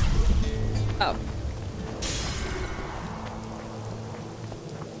 Oh.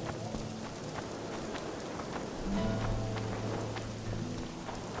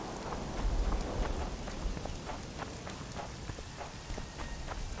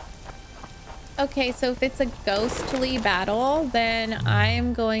 Okay, so if it's a ghostly battle, then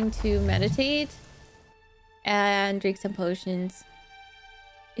I'm going to meditate and drink some potions.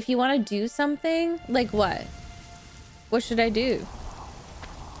 If you want to do something, like what? What should I do?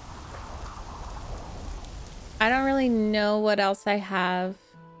 I don't really know what else I have.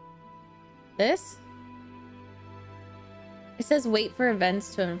 This? It says wait for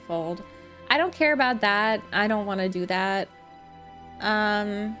events to unfold. I don't care about that. I don't want to do that.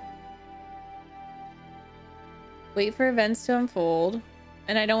 Wait for events to unfold.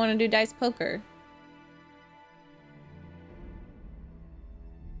 And I don't want to do dice poker.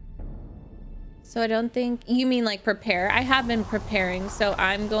 So I don't think... You mean like prepare? I have been preparing, so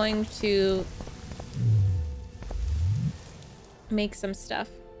I'm going to make some stuff.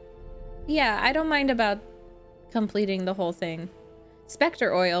 Yeah, I don't mind about completing the whole thing.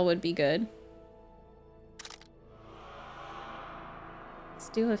 Spectre oil would be good. Let's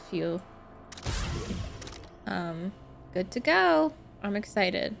do a few. Good to go. I'm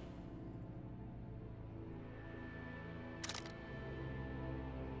excited.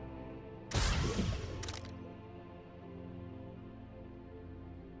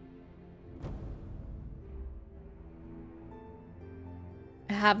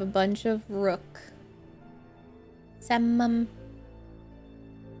 I have a bunch of rook. Push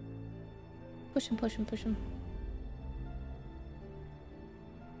him, push him, push him.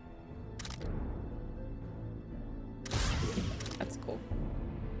 That's cool.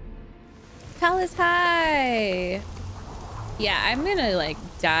 Palace High! Yeah, I'm gonna like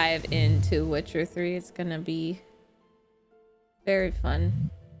dive into Witcher 3. It's gonna be very fun.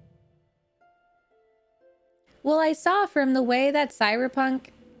 Well, I saw from the way that Cyberpunk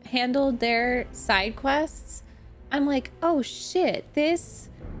handled their side quests, I'm like, oh shit, it's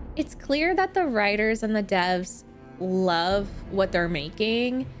clear that the writers and the devs love what they're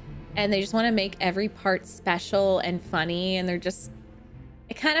making and they just want to make every part special and funny, and they're just,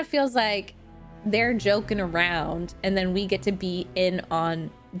 it kind of feels like they're joking around and then we get to be in on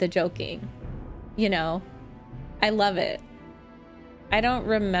the joking, you know? I love it. I don't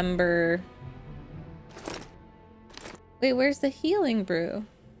remember... Wait, where's the healing brew?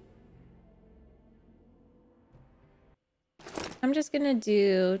 I'm just gonna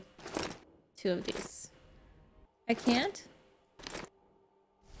do 2 of these. I can't?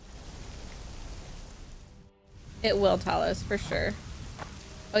 It will tell us for sure.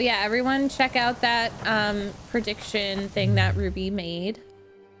 Oh yeah, everyone check out that prediction thing that Ruby made.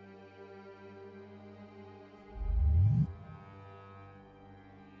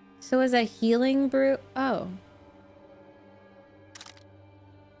 So is a healing brew? Oh.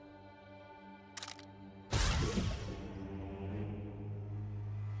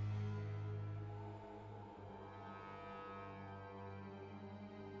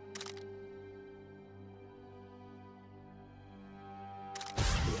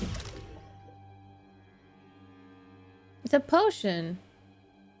 It's a potion.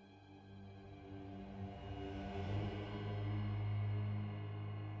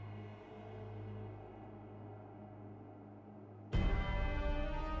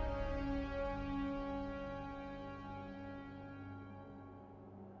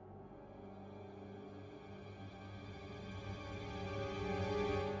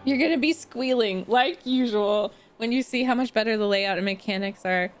 You're gonna be squealing like usual when you see how much better the layout and mechanics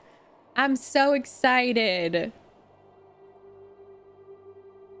are. I'm so excited.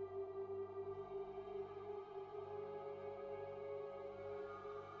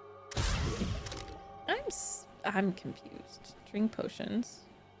 I'm confused. Drink potions.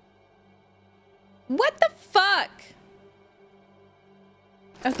 What the fuck?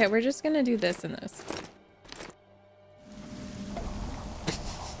 Okay, we're just gonna do this and this.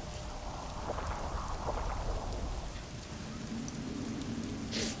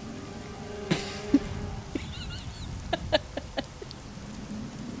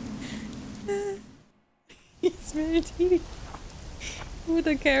 He's meditating with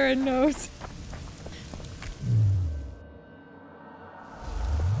a Karen nose.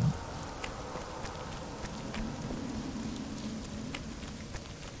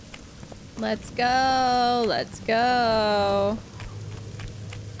 Let's go. Let's go.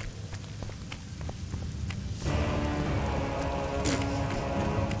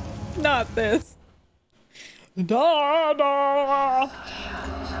 Not this. Da da.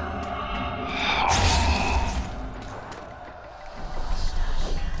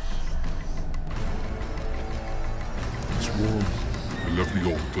 It's warm. I love the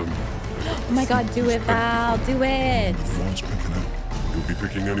autumn. Oh my god, do it, Val. Do it. One's picking up. You'll be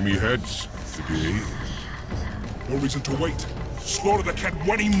picking enemy heads today. No reason to wait. Slaughter the cat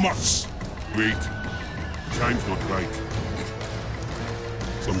when he must. Wait. The time's not right.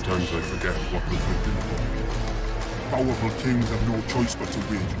 Sometimes I forget what was written. Powerful kings have no choice but to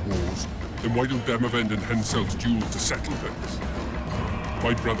wage wars. Then why don't Demavend and Henselt's duel to settle things?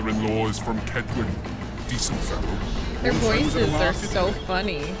 My brother-in-law is from Kedwin. Decent fellow. Their voices are so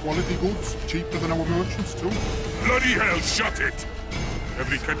funny. Quality goods, cheaper than our merchants too. Bloody hell, shut it!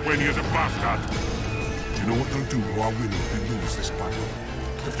 Every Kedwini is a bastard. Do you know what they'll do to our women if we lose this battle?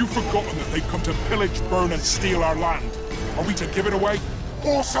 Have you forgotten that they've come to pillage, burn, and steal our land? Are we to give it away?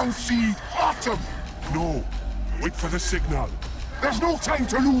 Orson seed, autumn! No. Wait for the signal. There's no time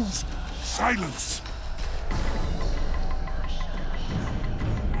to lose. Silence.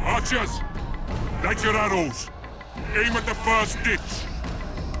 Archers! Light your arrows. Aim at the first ditch.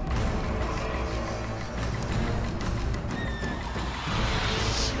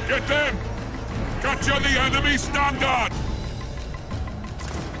 Get them! Capture the enemy standard!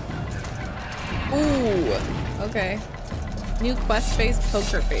 Ooh, okay. New quest face,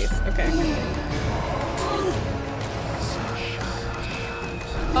 poker face. Okay.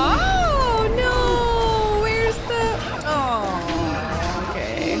 Oh no! Where's the? Oh,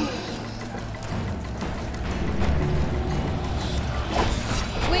 okay.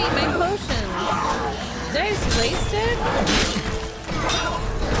 Wait, my potion. Did I just waste it?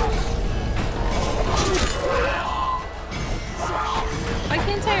 Why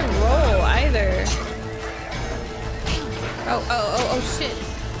can't I roll either? Oh, shit.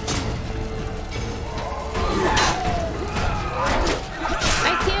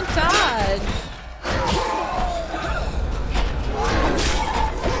 I can't dodge.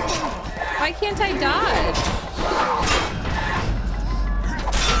 Why can't I dodge?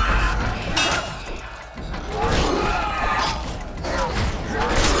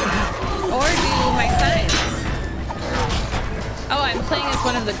 Or do my signs. Oh, I'm playing as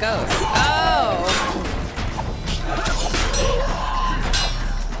one of the ghosts. Oh.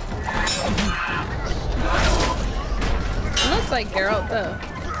 Looks like Geralt though.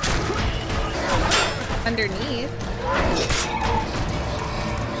 Underneath.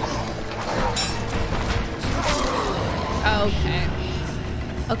 Okay.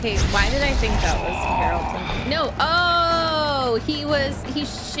 Okay, why did I think that was Geralt? No. Oh, he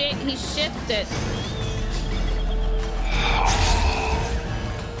shifted.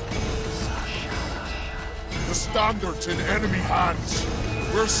 The standard's in enemy hands.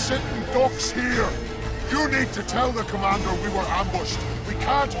 We're sitting ducks here. You need to tell the commander we were ambushed. We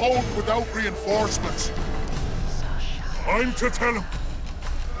can't hold without reinforcements. I'm to tell him.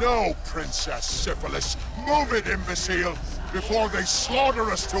 No, Princess Syphilis. Move it, imbecile, before they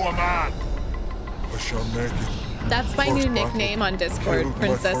slaughter us to a man. I shall make it. That's my new nickname on Discord,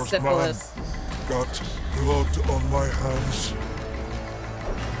 Princess Syphilis. Got blood on my hands.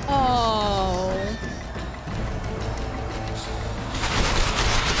 Oh.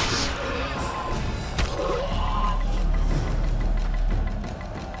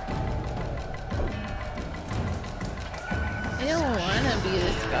 gonna be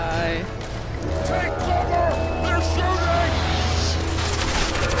this guy. Take cover! They're shooting!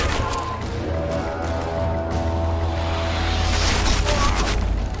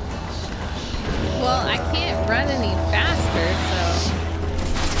 Well, I can't run any faster, so.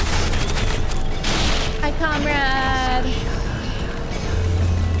 Hi, comrade.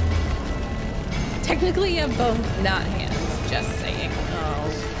 Technically, you have both, not hands. Just saying. Oh,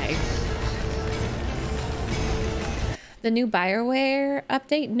 okay. The new Bioware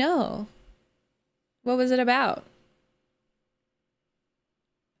update? No. What was it about?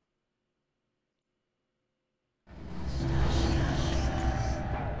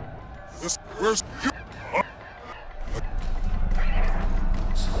 Where's you?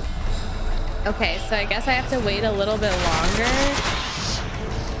 Okay, so I guess I have to wait a little bit longer.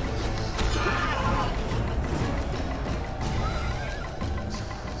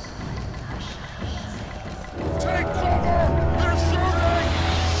 Take cover! They're shooting!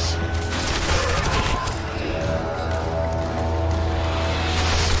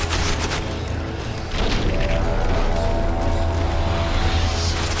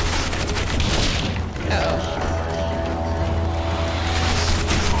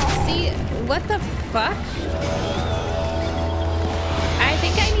 See, what the fuck? I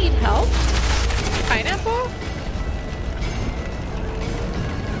think I need help. Pineapple?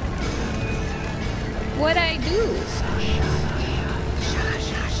 What'd I do?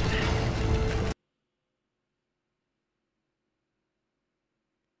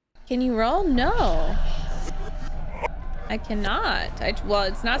 Can you roll? No. I cannot. Well,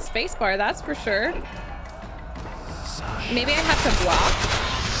 it's not spacebar, that's for sure. Maybe I have to block.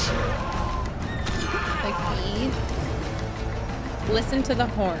 Like E. Listen to the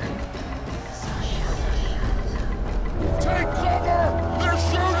horn. Take cover! They're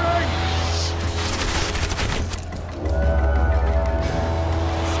shooting!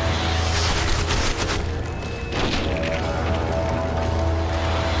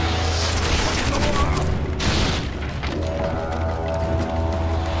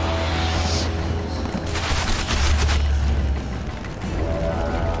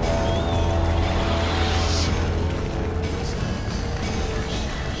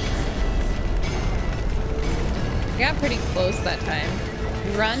 I got pretty close that time.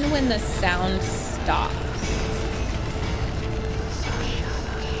 Run when the sound stops.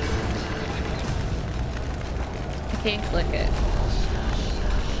 I can't click it.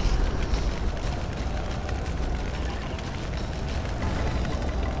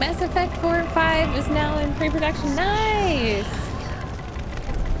 Mass Effect 4 and 5 is now in pre-production. Nice!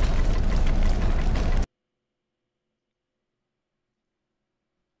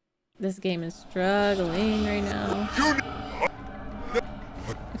 This game is struggling right now.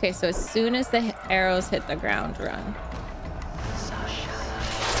 Okay, so as soon as the arrows hit the ground, run.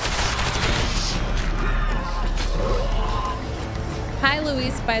 Hi,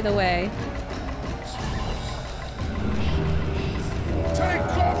 Luis, by the way. Take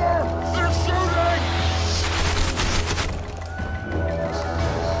cover! They're shooting!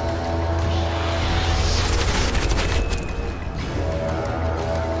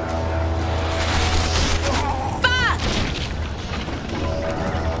 Fuck!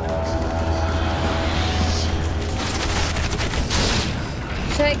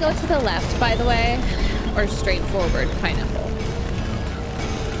 Should I go to the left, by the way? Or straight forward, pineapple?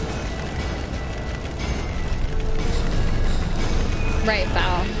 Right,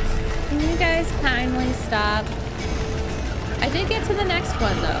 Val. Can you guys kindly stop? I did get to the next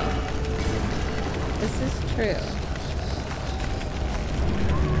one, though. This is true.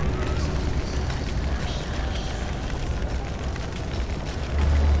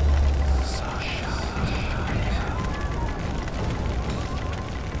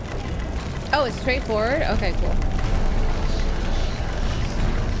 Oh, it's straightforward? Okay, cool.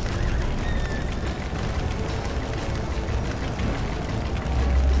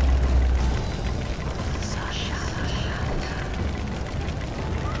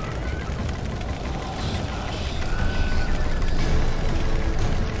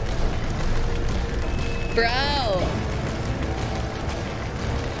 Bro.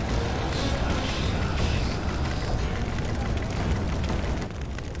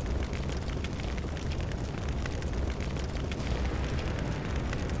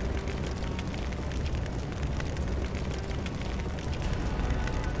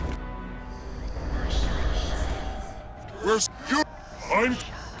 Where's you? I'm...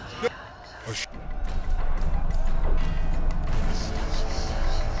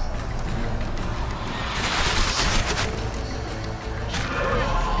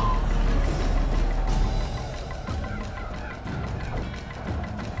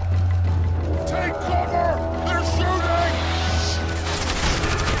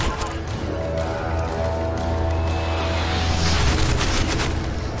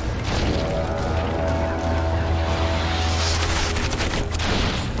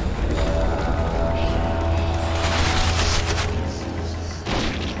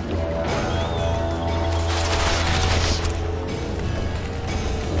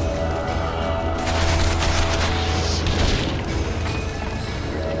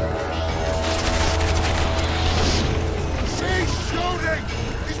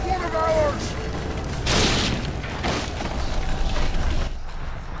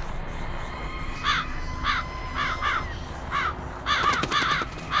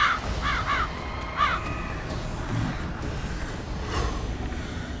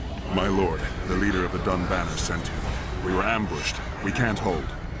 banner sent to. We were ambushed. We can't hold.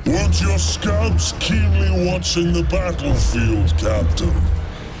 Weren't your scouts keenly watching the battlefield, Captain?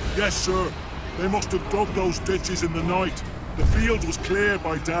 Yes, sir. They must have dug those ditches in the night. The field was clear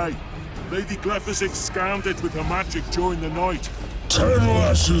by day. Lady Glephisic scanned it with her magic during the night. 10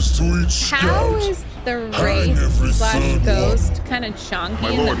 lashes to each scout. How is the wraith / ghost kind of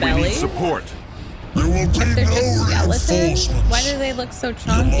chonky in the belly? We need support. There will be They're no just skeletons? reinforcements. Why do they look so You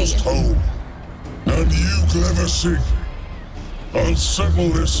chonky? must hold. And you, Glephisic, I'll settle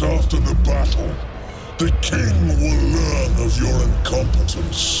this after the battle. The king will learn of your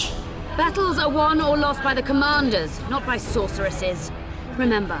incompetence. Battles are won or lost by the commanders, not by sorceresses.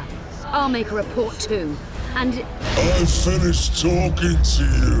 Remember, I'll make a report too. And I've finished talking to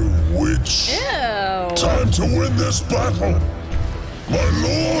you, witch. Ew. Time to win this battle. My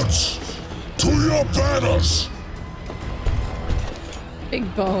lords, to your banners. Big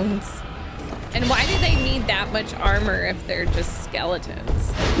bones. And why do they need that much armor if they're just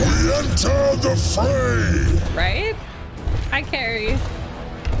skeletons? We enter the fray. Right? I carry.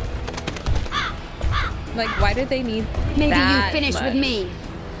 Like, why do they need maybe that you finished much? with me,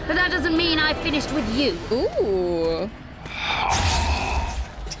 but that doesn't mean I finished with you. Ooh.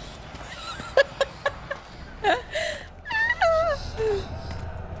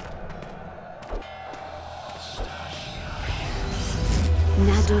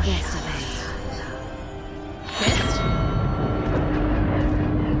 Nado Vesabe. Missed?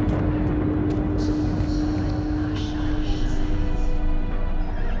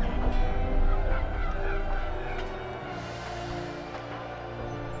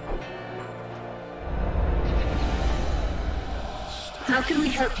 How can we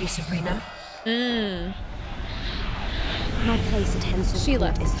help you, Sabrina? My place at Hensel's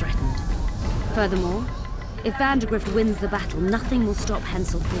court is threatened. Furthermore, if Vandergrift wins the battle, nothing will stop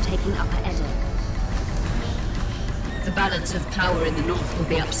Hensel from taking Upper Edda. The balance of power in the north will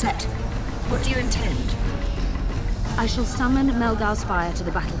be upset. What do you intend? I shall summon Melgar's fire to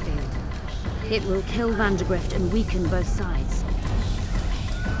the battlefield. It will kill Vandergrift and weaken both sides.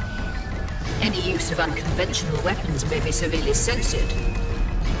 Any use of unconventional weapons may be severely censored.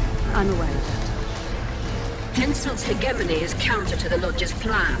 I'm aware of that. Hensel's hegemony is counter to the Lodge's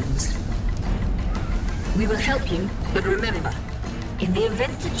plans. We will help you, but remember, in the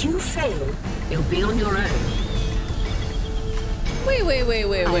event that you fail, you'll be on your own. Wait. I'm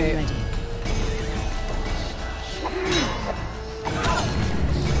ready.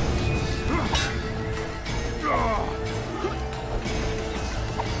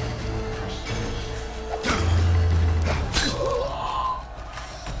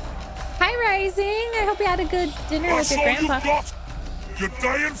 Hi, Rising. I hope you had a good dinner with your grandpa. You got. You're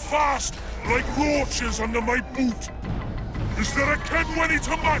dying fast, like roaches under my boot. Is there a Kenwenny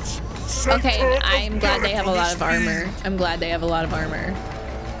to match? Okay, I'm glad they have a lot of armor. I'm glad they have a lot of armor.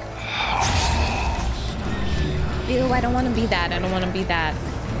 Ew, I don't want to be that. I don't want to be that.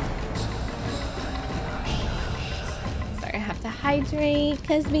 Sorry, I have to hydrate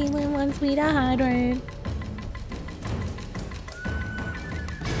because Caitlin wants me to hydrate.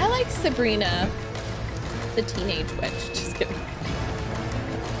 I like Sabrina, the teenage witch. Just kidding.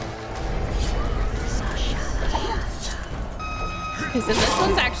 Okay, so this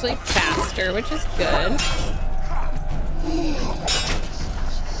one's actually faster, which is good.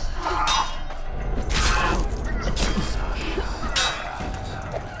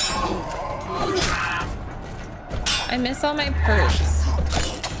 I miss all my perks.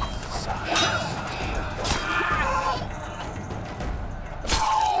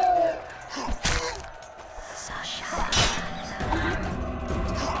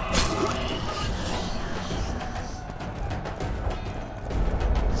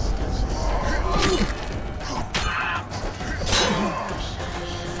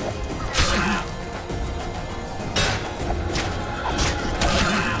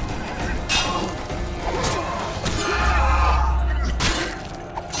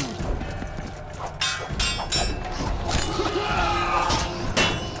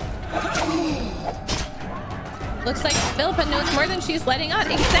 Looks like Philippa knows more than she's letting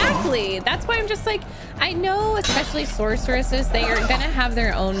on. Exactly. That's why I'm just like, I know, especially sorceresses, they are gonna have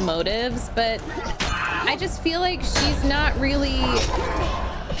their own motives, but I just feel like she's not really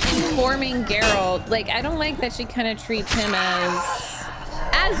informing Geralt. Like, I don't like that she kind of treats him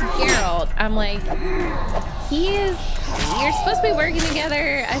as Geralt. I'm like, you're supposed to be working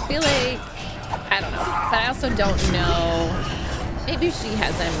together. I feel like, I don't know, but I also don't know. Maybe she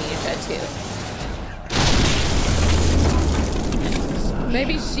has amnesia too.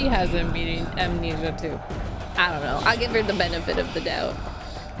 Maybe she has amnesia too. I don't know. I'll give her the benefit of the doubt.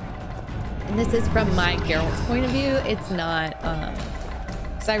 And this is from my Geralt's point of view. It's not,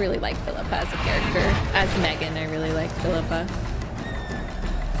 because I really like Philippa as a character. As Megan, I really like Philippa.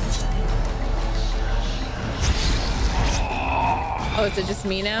 Oh, is it just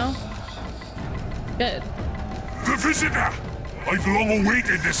me now? Good. The visitor! I've long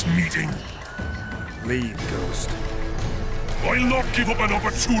awaited this meeting. Leave, Ghost. I'll not give up an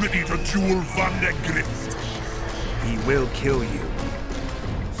opportunity to duel Van der Grift. He will kill you.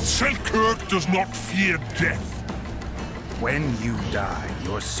 Selkirk does not fear death. When you die,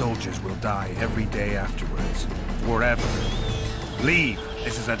 your soldiers will die every day afterwards. Forever. Leave.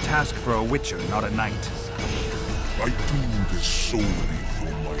 This is a task for a witcher, not a knight. I do this solely for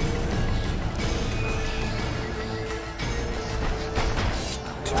my men.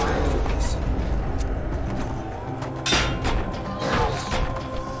 Too late for this.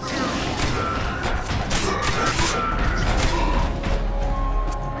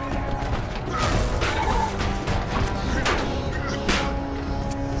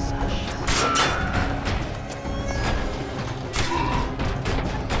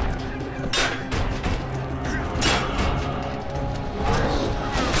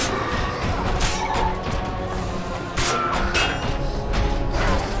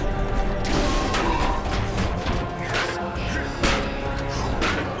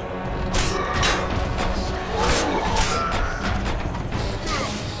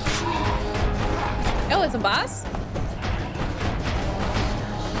 Oh, it's a boss?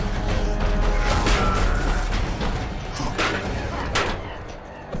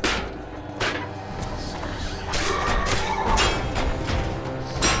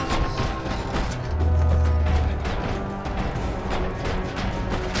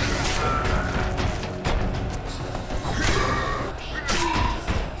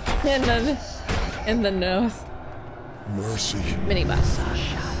 In the nose. Mercy. Mini boss.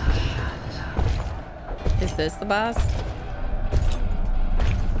 Is this the boss?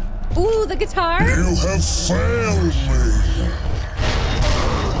 Ooh, the guitar? You have failed me.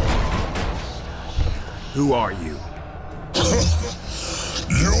 Who are you?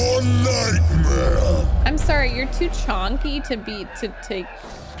 Your nightmare. I'm sorry, you're too chonky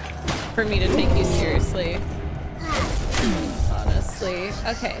for me to take you seriously. Honestly.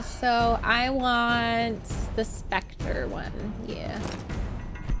 Okay, so I want the Spectre one. Yeah.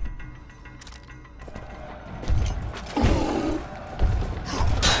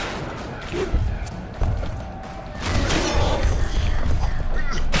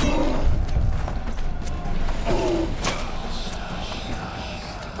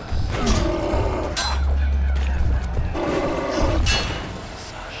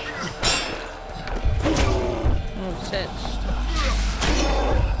 Oh shit.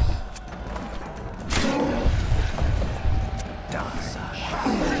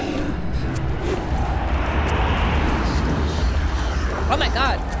 Oh my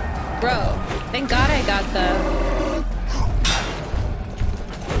god, bro. Thank god I got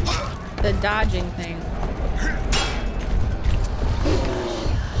the dodging thing.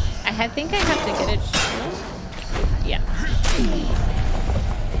 I think I have to get it shield. Yeah.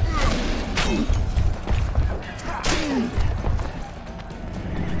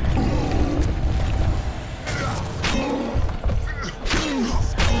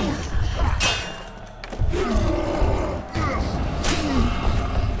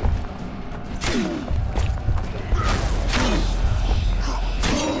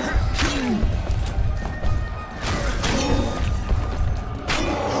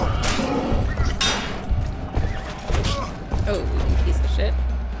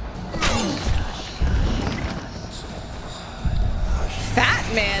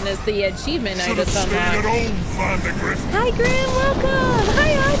 The achievement I just unlocked. Hi, Grim, welcome!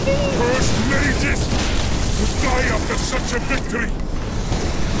 Hi, Audrey! First mages who die after such a victory!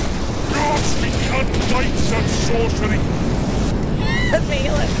 Gods, we can't fight such sorcery!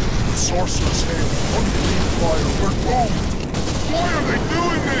 Valent. Sorcerers hail, unclean fire, we're doomed! Why are they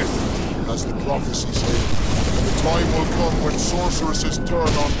doing this? As the prophecy said, the time will come when sorceresses turn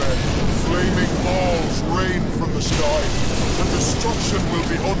on men. Flaming balls rain from the sky, and destruction will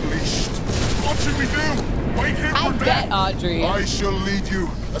be unleashed. What should we do? Wait here for death? Audrey. I shall lead you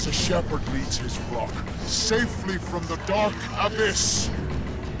as a shepherd leads his flock, safely from the dark abyss.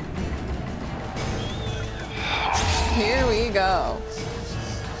 Here we go.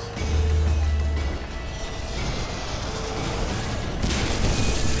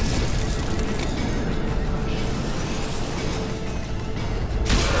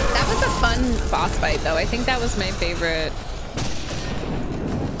 Fun boss fight though. I think that was my favorite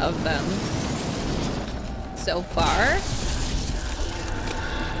of them so far.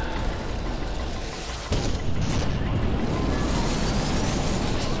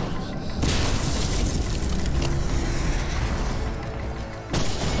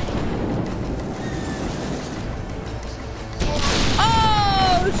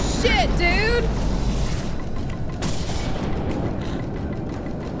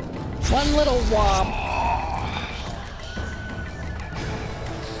 One little womp.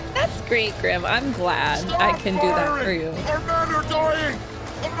 That's great, Grim. I'm glad I can do that for you. Our men are dying!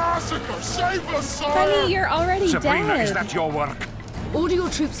 A massacre! Save us, sire! Honey, you're already Sabrina, dead. is that your work? Order your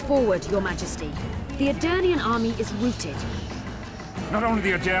troops forward, Your Majesty. The Adernian army is routed. Not only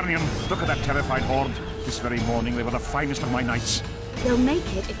the Adernian, look at that terrified horde. This very morning they were the finest of my knights. They'll make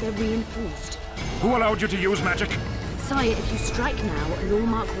it if they're reinforced. Who allowed you to use magic? Sire, if you strike now,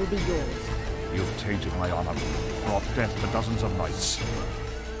 Lawmark will be yours. You've tainted my honor, brought death to dozens of knights.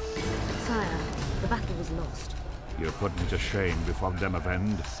 Sire, the battle was lost. You put me to shame before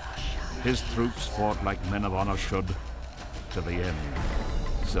Demavend. His troops fought like men of honor should, to the end.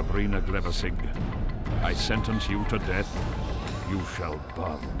 Sabrina Glevasig, I sentence you to death. You shall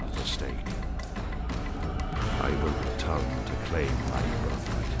burn at the stake. I will return to claim my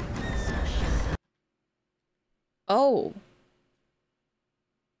birthright. Oh.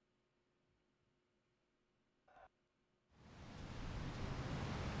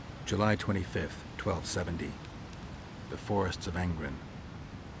 July 25th, 1270. The forests of Angren.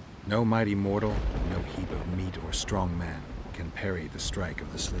 No mighty mortal, no heap of meat or strong man can parry the strike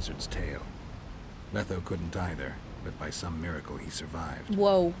of the Slizzard's tail. Letho couldn't either, but by some miracle he survived.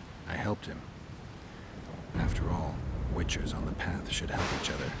 Whoa. I helped him. After all, Witchers on the path should help each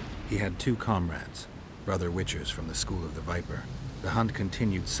other. He had two comrades, brother Witchers from the School of the Viper. The hunt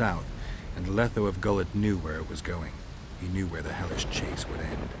continued south, and Letho of Gullet knew where it was going. He knew where the hellish chase would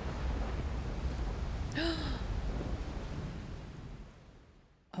end.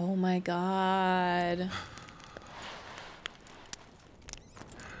 Oh my god.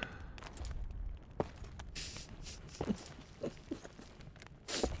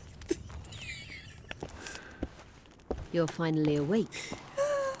 You're finally awake.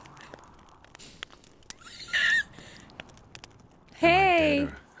 Hey!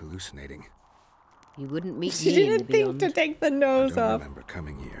 Hallucinating. You wouldn't meet She me in the didn't think beyond. to take the nose I don't off. remember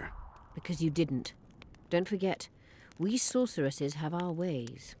coming here. Because you didn't. Don't forget, we sorceresses have our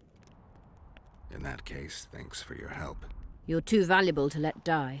ways. In that case, thanks for your help. You're too valuable to let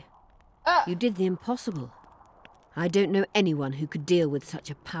die. You did the impossible. I don't know anyone who could deal with such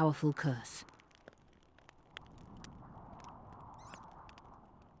a powerful curse.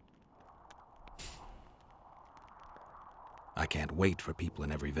 I can't wait for people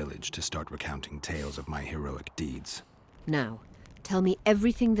in every village to start recounting tales of my heroic deeds. Now, tell me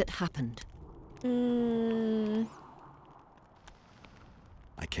everything that happened. I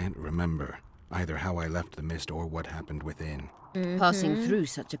can't remember either how I left the mist or what happened within. Passing through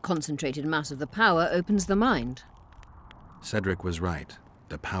such a concentrated mass of the power opens the mind. Cedric was right.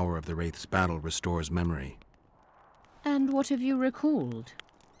 The power of the Wraith's battle restores memory. And what have you recalled?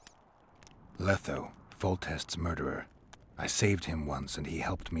 Letho, Foltest's murderer. I saved him once and he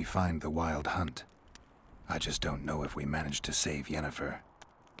helped me find the Wild Hunt. I just don't know if we managed to save Yennefer.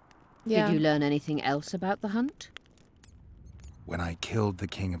 Yeah. Did you learn anything else about the hunt? When I killed the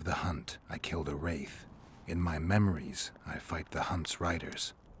King of the Hunt, I killed a Wraith. In my memories, I fight the Hunt's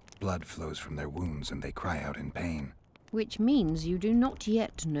riders. Blood flows from their wounds and they cry out in pain. Which means you do not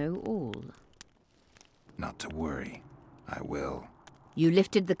yet know all. Not to worry. I will. You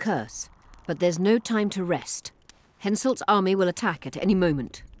lifted the curse, but there's no time to rest. Henselt's army will attack at any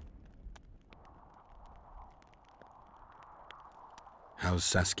moment. How's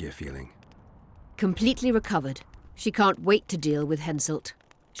Saskia feeling? Completely recovered. She can't wait to deal with Henselt.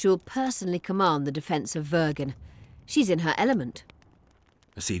 She'll personally command the defense of Vergen. She's in her element.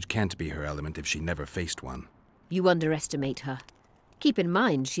 A siege can't be her element if she never faced one. You underestimate her. Keep in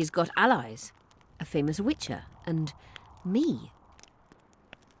mind she's got allies. A famous witcher, and me.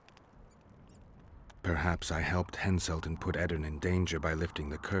 Perhaps I helped Henselt and put Eddern in danger by lifting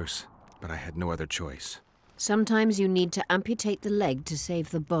the curse, but I had no other choice. Sometimes you need to amputate the leg to save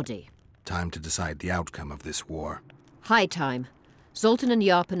the body. Time to decide the outcome of this war. High time. Zoltan and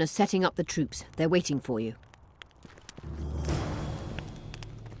Yarpen are setting up the troops. They're waiting for you.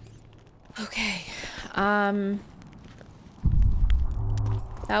 Okay.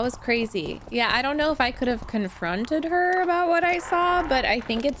 That was crazy. Yeah, I don't know if I could have confronted her about what I saw, but I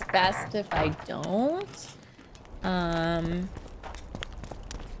think it's best if I don't.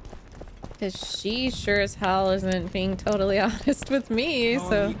 Because she sure as hell isn't being totally honest with me,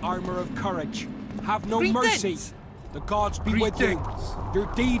 so... The armor of courage. Have no Greetings. mercy. The gods be with you. Your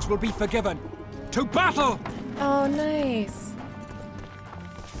deeds will be forgiven. To battle! Oh, nice.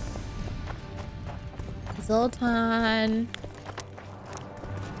 Zoltan.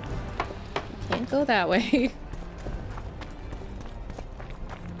 Can't go that way.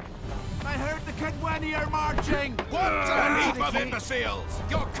 I heard the king when you're marching! What a heap of imbeciles!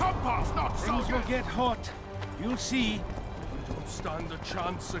 Your compass not Things so will get hot. You'll see. We don't stand a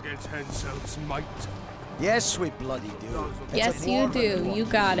chance against Henselt's might. Yes, we bloody do. Yes, you do. You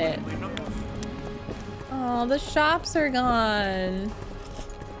got it. Oh, the shops are gone.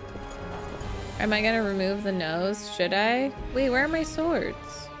 Am I gonna remove the nose? Should I? Wait, where are my swords?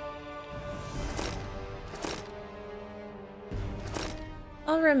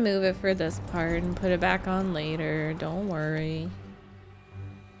 I'll remove it for this part and put it back on later. Don't worry.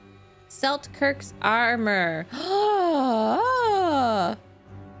 Seltkirk's armor.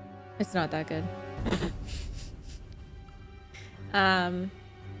 It's not that good.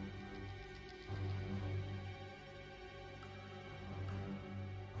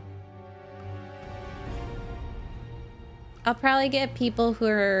 I'll probably get people who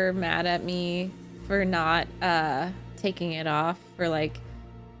are mad at me for not taking it off for like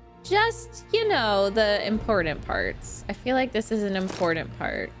just, you know, the important parts. I feel like this is an important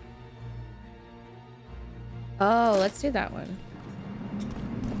part. Oh, let's do that one.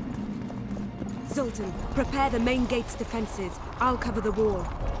 Zoltan, prepare the main gate's defenses. I'll cover the wall.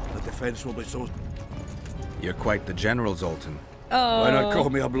 The defense will be so... You're quite the general, Zoltan. Oh. Why not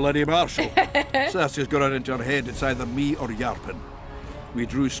call me a bloody marshal? Saskia's got it into her head it's either me or Yarpen. We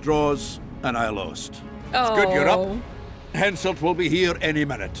drew straws, and I lost. It's good you're up. Henselt will be here any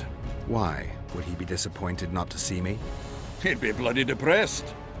minute. Why? Would he be disappointed not to see me? He'd be bloody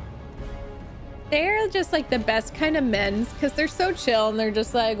depressed. They're just like the best kind of men because they're so chill and they're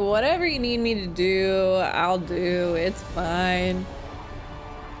just like, whatever you need me to do, I'll do. It's fine.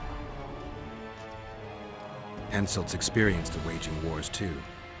 Henselt's experienced at waging wars too.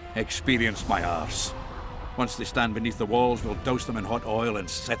 Experienced my arse. Once they stand beneath the walls, we'll douse them in hot oil and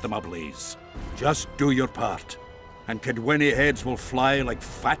set them ablaze. Just do your part. And Kedwenny heads will fly like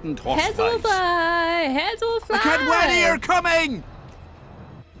fattened horseflies. Heads will fly! Heads will fly! The Kedwenny are coming!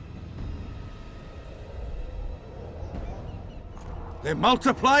 They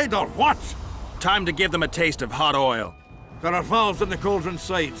multiplied or what? Time to give them a taste of hot oil. There are valves in the cauldron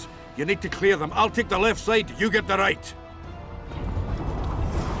sides. You need to clear them. I'll take the left side, you get the right.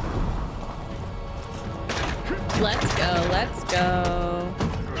 Let's go, let's go.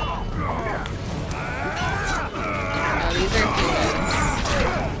 Oh, these are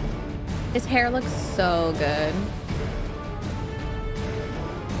humans. His hair looks so good.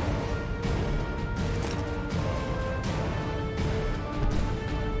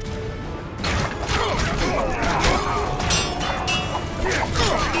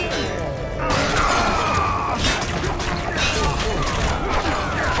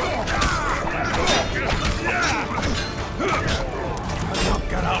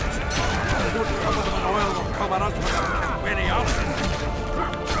 Get out! They don't cover them in oil or cover us with any option.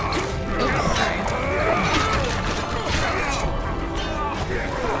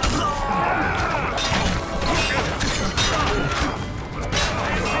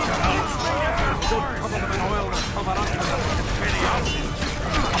 Don't cover them in oil or cover us with any option.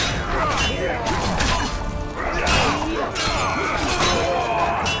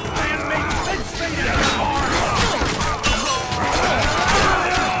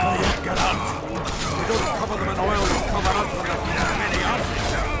 Cover them in oil and cover up with many options.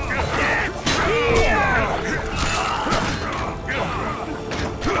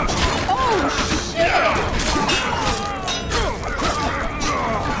 Oh, shit!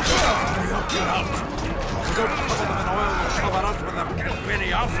 Don't cover them in oil and cover up with many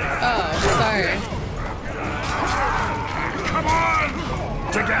options. Oh, sorry. Come on!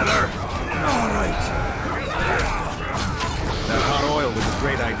 Together! All right. That hot oil was a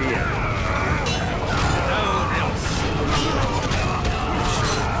great idea.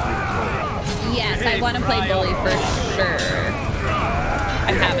 Yes, I want to play Bully for sure.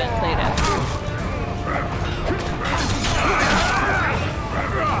 I haven't played it.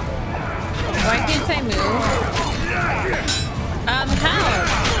 Why can't I move? How?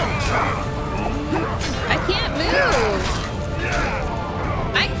 I can't move!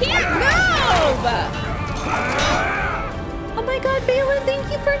 I can't move! Oh my god, Balin,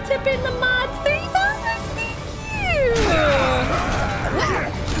 thank you for tipping the mods. $30, thank you! What?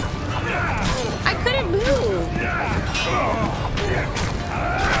 I couldn't move.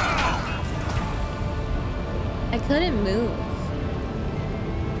 I couldn't move.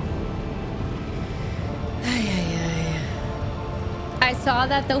 I saw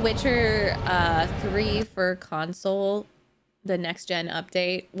that The Witcher 3 for console, the next gen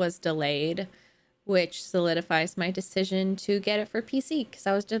update, was delayed, which solidifies my decision to get it for PC because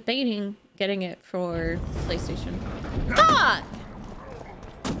I was debating getting it for PlayStation. Fuck!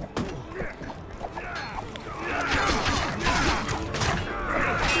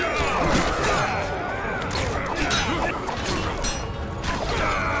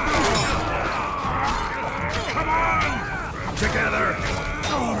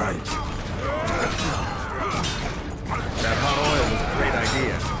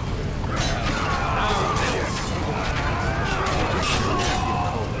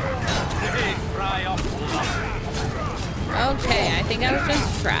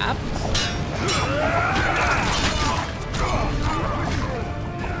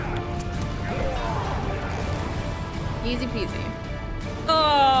 Easy peasy.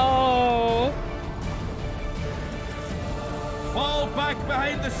 Oh. Fall back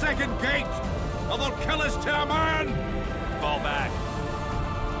behind the second gate, or they'll kill us to a man! Fall back.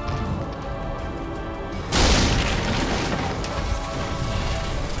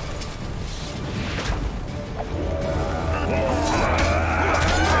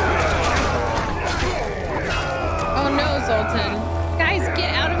 Oh no, Zoltan. Guys,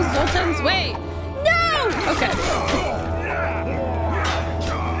 get out of Zoltan's way. No! Okay.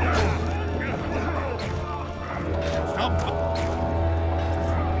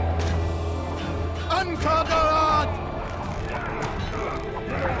 Uncovered!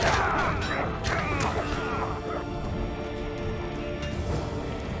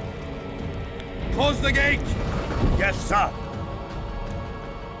 Close the gate! Yes, sir.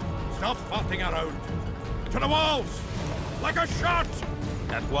 Stop farting around. To the walls! Like a shot!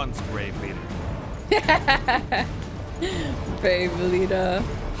 At once, brave leader. Brave leader.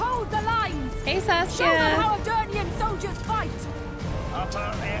 Hold the lines! Hey, Saskia. Show them how Adernian soldiers fight! Upper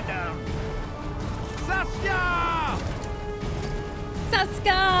and down. Saskia!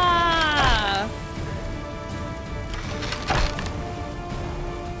 Saskia!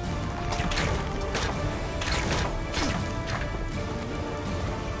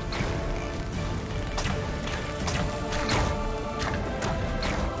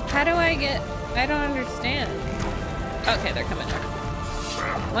 How do I get... I don't understand. Okay, they're coming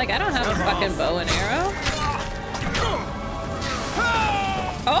up. Like, I don't have a fucking bow and arrow.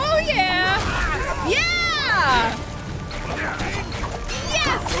 Oh, yeah! Yeah!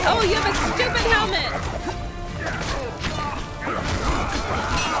 Yes! Oh, you have a stupid helmet!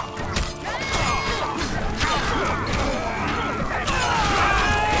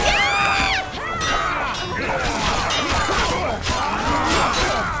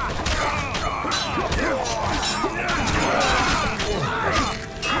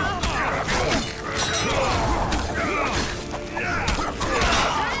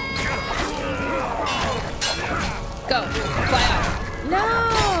 Go. Fly out. No!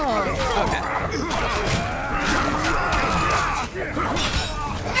 Okay.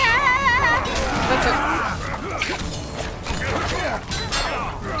 That's it.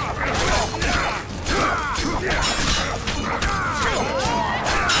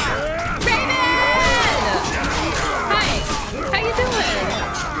 Raven! Hi. How you doing?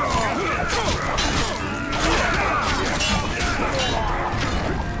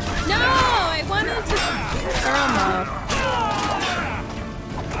 No! I wanted to... Irma.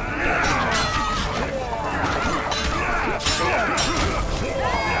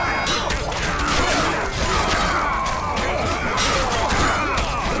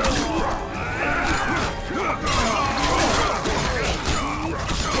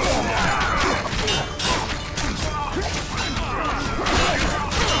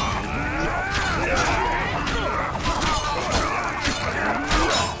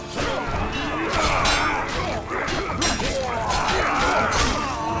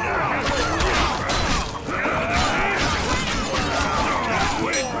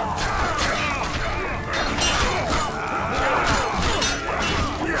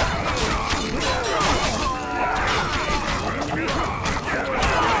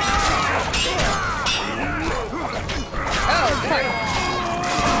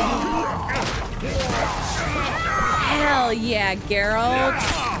 Hell yeah, Geralt.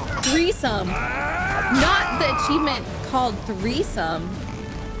 Threesome. Not the achievement called threesome.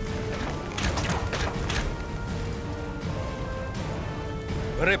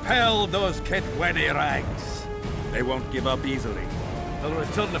 Repel those Kitweni rags. They won't give up easily. They'll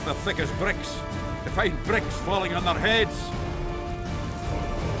return if they're thick as bricks, to find bricks falling on their heads.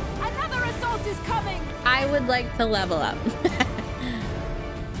 Another assault is coming! I would like to level up.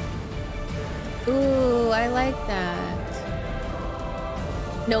 Ooh, I like that.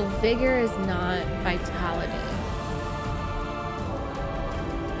 No, vigor is not vitality.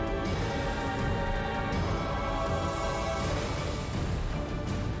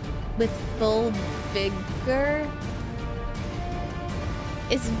 With full vigor?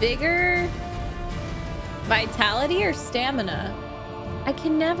 Is vigor vitality or stamina? I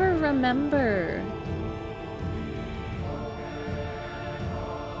can never remember.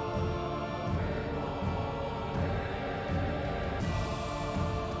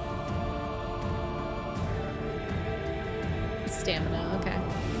 Stamina, okay.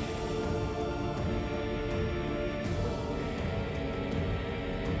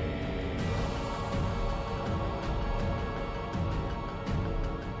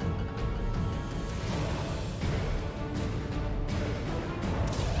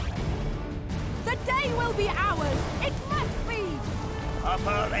 The day will be ours. It must be. Up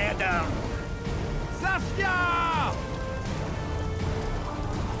her head down. Saskia!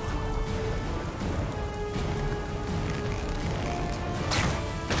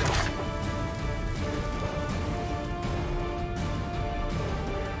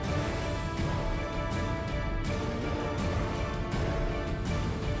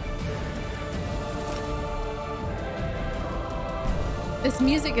 This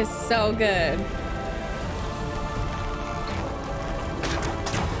music is so good.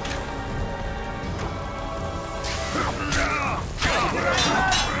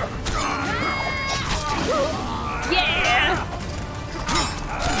 Yeah!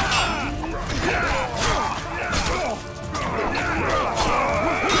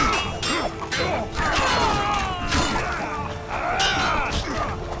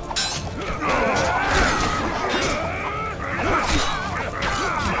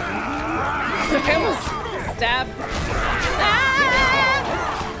 I almost stabbed. Ah!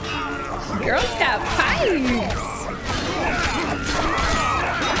 Girl Scout pipes.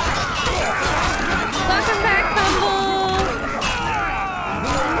 Welcome back, Bumble.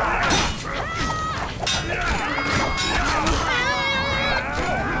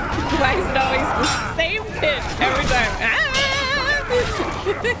 Why is it always the same pitch every time?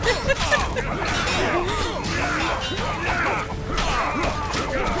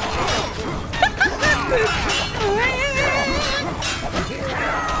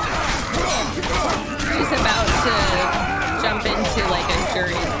 She's about to jump into like a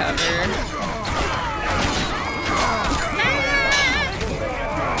jury cover.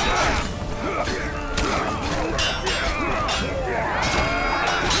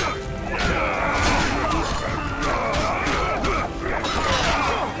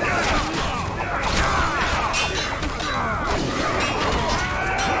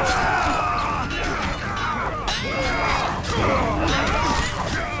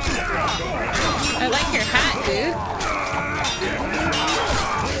 I like your hat, dude.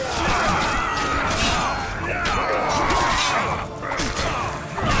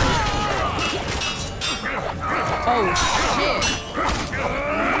 Oh shit.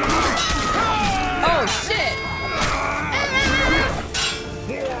 Oh shit.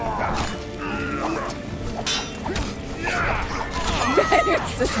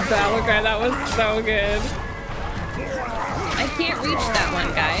 It's this battle cry, that was so good. I can't reach that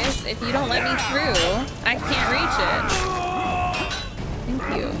one, guys. If you don't let me through, I can't reach it. Thank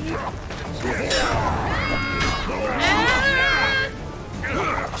you. Ah!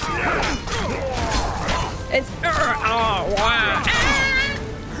 It's why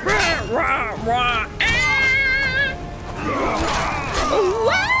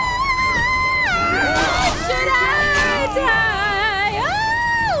should I die?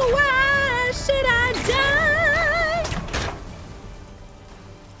 Oh, why should I die?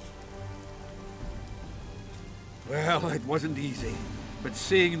 Well, it wasn't easy, but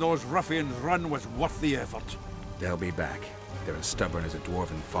seeing those ruffians run was worth the effort. They'll be back. They're as stubborn as a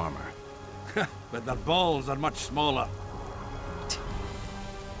dwarven farmer. But their balls are much smaller.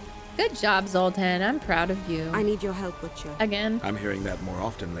 Good job, Zoltan. I'm proud of you. I need your help, Butcher. Again? I'm hearing that more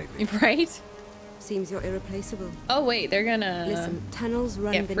often lately. Right? Seems you're irreplaceable. Oh, wait, they're gonna... Listen, tunnels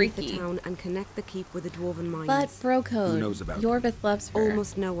run get beneath freaky. the town and connect the keep with the dwarven mines. But bro code. Who knows about Yorvith loves her.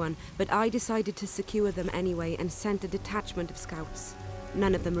 Almost no one, but I decided to secure them anyway and sent a detachment of scouts.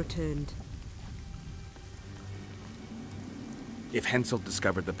 None of them returned. If Henselt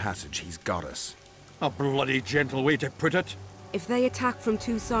discovered the passage, he's got us. A bloody gentle way to put it. If they attack from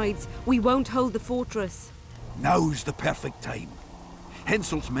two sides, we won't hold the fortress. Now's the perfect time.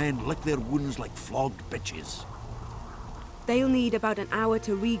 Henselt's men lick their wounds like flogged bitches. They'll need about an hour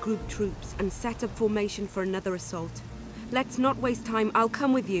to regroup troops and set up formation for another assault. Let's not waste time. I'll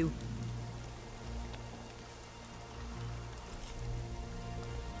come with you.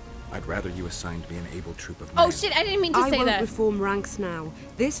 I'd rather you assigned me an able troop of men. Oh shit, I didn't mean to say I that. won't reform ranks now.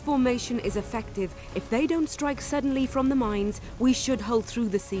 This formation is effective. If they don't strike suddenly from the mines, we should hold through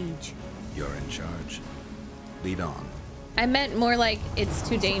the siege. You're in charge. Lead on. I meant more like it's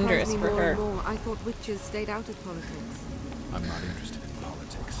too dangerous for her. I thought witches stayed out of politics. I'm not interested in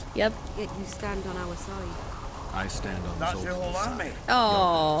politics. Yep. Yet you stand on our side. I stand on That's the whole army.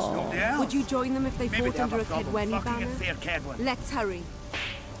 Oh. Would you join them if they Maybe fought they have under a a problem Kedweni fucking banner? in fair Kedwen. Let's hurry.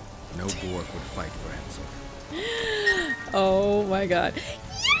 No dwarf would fight for Henselt. Oh my god.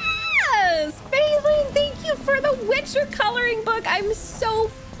 Yes! Bailey, thank you for the Witcher coloring book. I'm so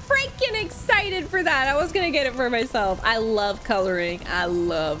freaking excited for that. I was gonna get it for myself. I love coloring. I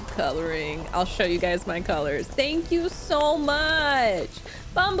love coloring. I'll show you guys my colors. Thank you so much.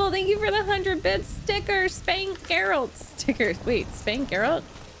 Bumble, thank you for the 100 bits sticker. Spank Geralt stickers. Wait, Spank Geralt?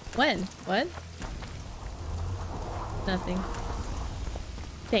 When? What? Nothing.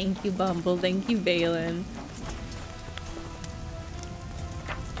 Thank you, Bumble. Thank you, Valen.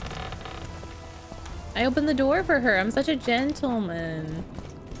 I opened the door for her. I'm such a gentleman.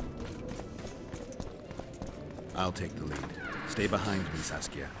 I'll take the lead. Stay behind me,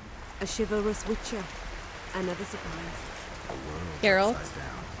 Saskia. A chivalrous witcher. Another surprise. Geralt,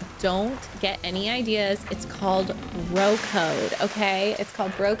 don't get any ideas. It's called bro code, okay? It's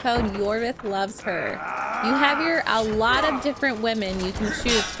called bro code. Yorvith loves her. You have a lot of different women you can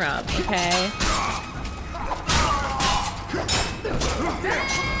choose from, okay?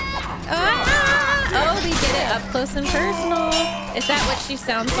 Ah! Oh, they did it up close and personal. Is that what she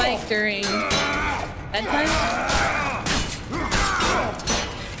sounds like during bedtime?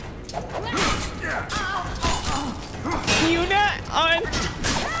 Yuna on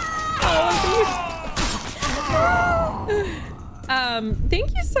all of these. Thank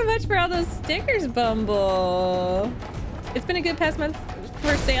you so much for all those stickers, Bumble. It's been a good past month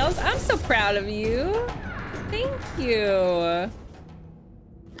for sales. I'm so proud of you. Thank you.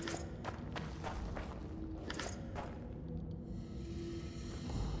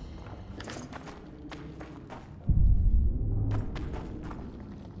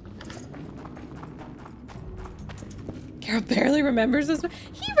 Carol barely remembers this one.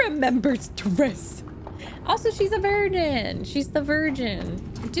 He remembers Triss. Also, she's a virgin. She's the virgin.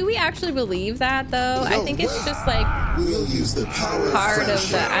 Do we actually believe that, though? I think it's just like we'll use the power part of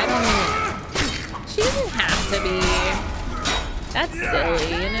the. I don't know. She doesn't have to be. That's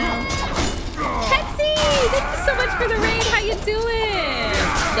silly, you know. Pexy, thank you so much for the raid. How you doing?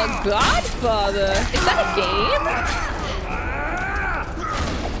 The Godfather. Is that a game?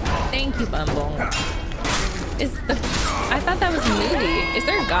 Thank you, Bumble. I thought that was a movie. Is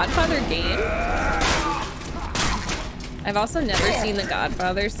there a Godfather game? I've also never seen The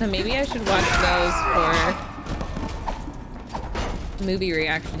Godfather, so maybe I should watch those for movie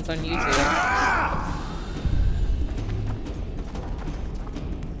reactions on YouTube.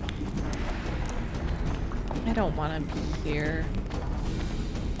 I don't want to be here.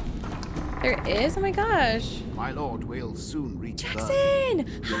 There is? Oh my gosh. My lord will soon reach Jackson!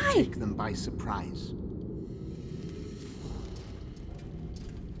 Hi! Take them by surprise.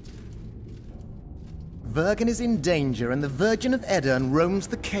 Vergen is in danger, and the Virgin of Edirn roams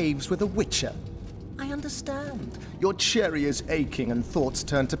the caves with a witcher. I understand. Your cherry is aching, and thoughts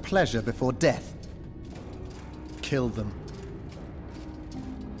turn to pleasure before death. Kill them.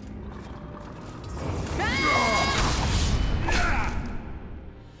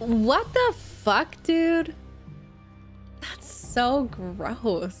 What the fuck, dude? That's so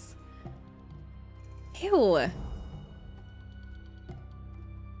gross. Ew.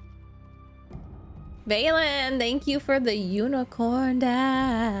 Valen, thank you for the unicorn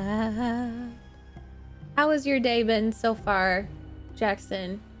dab. How has your day been so far,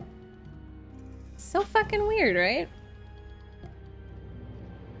 Jackson? So fucking weird, right?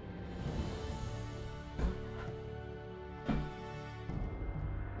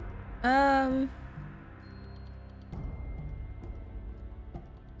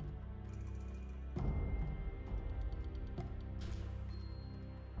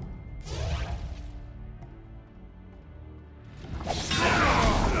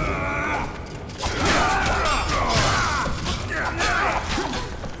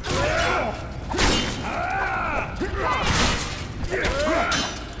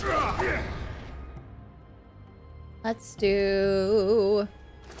 Let's do...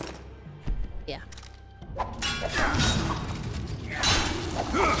 yeah.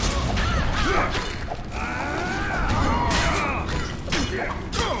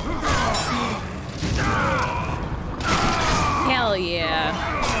 Hell yeah.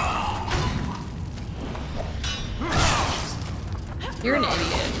 You're an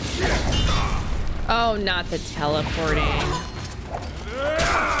idiot. Oh, not the teleporting.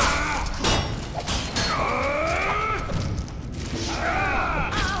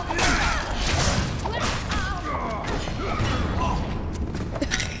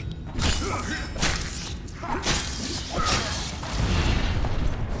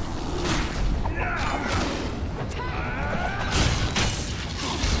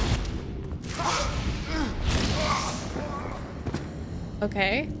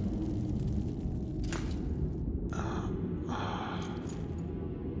 Okay.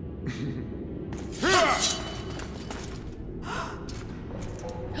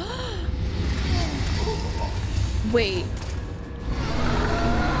 Wait.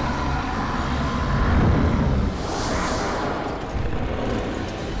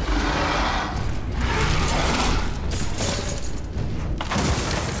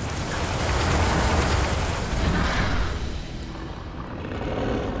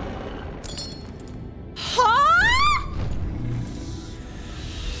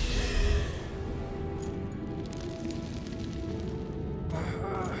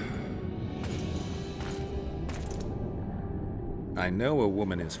 I know a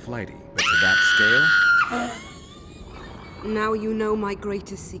woman is flighty, but to that scale? Now you know my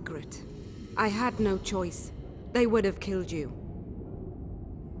greatest secret. I had no choice. They would have killed you.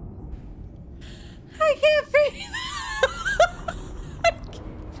 I can't breathe.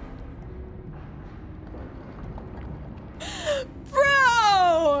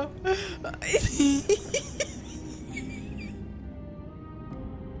 Bro!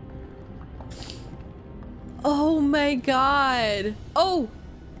 Oh my god. Oh!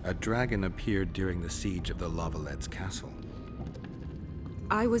 A dragon appeared during the siege of the Lavalets castle.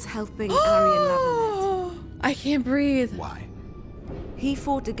 I was helping Aryan Lavalet. I can't breathe. Why? He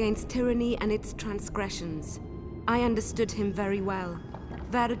fought against tyranny and its transgressions. I understood him very well.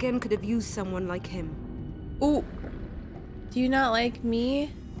 Vergen could have used someone like him. Ooh. Do you not like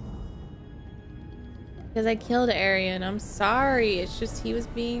me? Because I killed Aryan. I'm sorry. It's just he was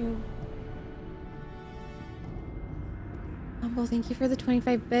being... Humble, thank you for the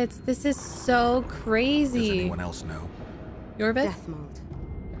 25 bits. This is so crazy. Does anyone else know? Yorvith? Deathmold.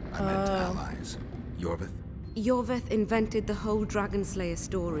 I meant allies. Yorvith? Yorvith invented the whole Dragon Slayer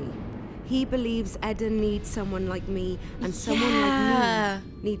story. He believes Eden needs someone like me, and someone like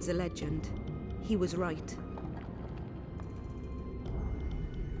me needs a legend. He was right.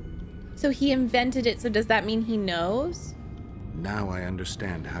 So he invented it, so does that mean he knows? Now I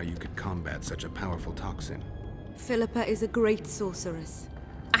understand how you could combat such a powerful toxin. Philippa is a great sorceress.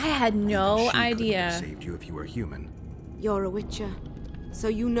 I had no She idea. could have saved you if you were human. You're a witcher, so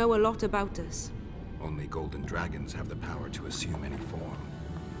you know a lot about us. Only golden dragons have the power to assume any form.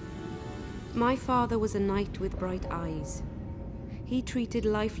 My father was a knight with bright eyes. He treated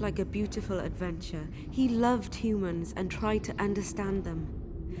life like a beautiful adventure. He loved humans and tried to understand them.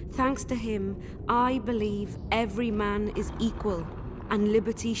 Thanks to him, I believe every man is equal and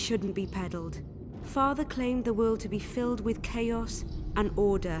liberty shouldn't be peddled. Father claimed the world to be filled with chaos and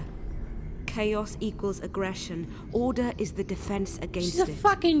order. Chaos equals aggression. Order is the defense against it. She's a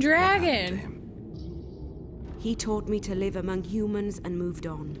fucking dragon. He taught me to live among humans and moved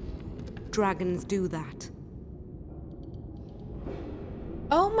on. Dragons do that.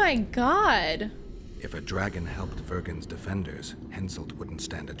 Oh my god. If a dragon helped Vergen's defenders, Henselt wouldn't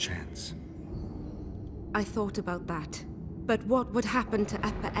stand a chance. I thought about that. But what would happen to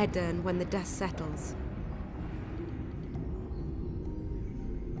Upper Edirn when the dust settles?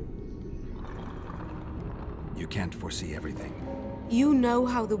 You can't foresee everything. You know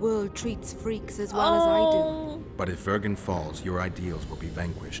how the world treats freaks as well as I do. But if Vergen falls, your ideals will be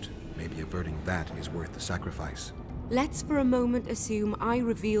vanquished. Maybe averting that is worth the sacrifice. Let's for a moment assume I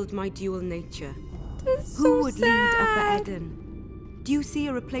revealed my dual nature. That's Who so would sad. lead Upper Edirn? Do you see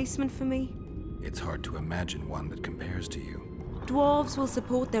a replacement for me? It's hard to imagine one that compares to you. Dwarves will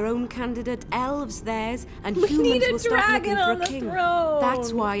support their own candidate, elves theirs, and We humans need a will start looking dragon for on a the king. throne.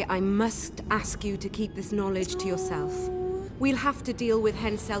 That's why I must ask you to keep this knowledge to yourself. We'll have to deal with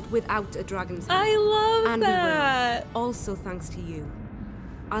Henselt without a dragon's head. I love and that. We will. Also thanks to you.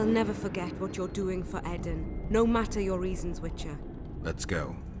 I'll never forget what you're doing for Eden, no matter your reasons, Witcher. Let's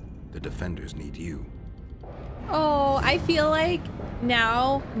go. The defenders need you. Oh, I feel like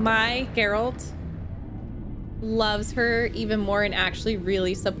now my Geralt loves her even more and actually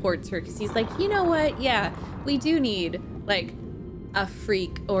really supports her because he's like, you know what? Yeah, we do need like a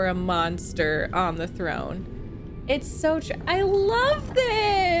freak or a monster on the throne. It's so true. I love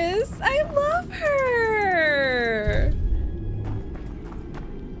this. I love her.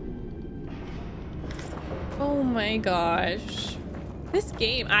 Oh my gosh. This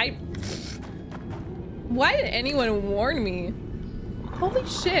game, why did anyone warn me? Holy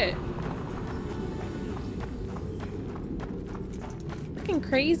shit. Fucking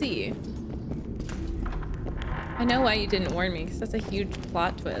crazy. I know why you didn't warn me, because that's a huge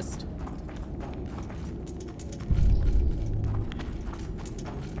plot twist.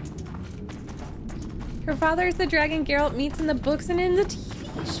 Her father is the dragon Geralt meets in the books and in the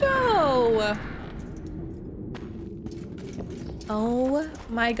TV show. Oh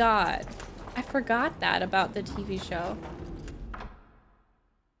my god. I forgot that about the TV show.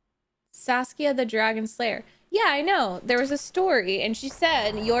 Saskia the Dragon Slayer. Yeah, I know. There was a story and she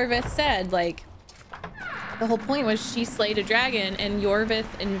said, Yorvith said, like, the whole point was she slayed a dragon and Yorvith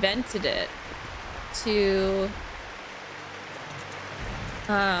invented it to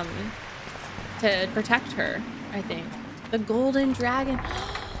protect her, I think. The golden dragon.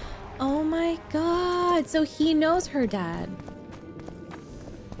 Oh my god. So he knows her dad.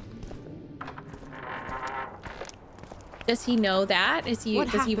 Does he know that? Does he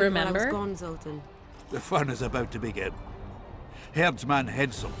remember? While I was gone, Zoltan? The fun is about to begin. Herdsman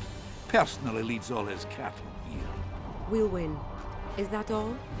Henselt personally leads all his cattle here. We'll win. Is that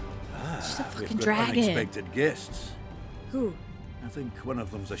all? She's a fucking We've got dragon. unexpected guests. Who? I think one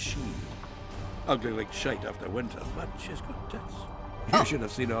of them's a she. Ugly like shite after winter, but she's got tits. You should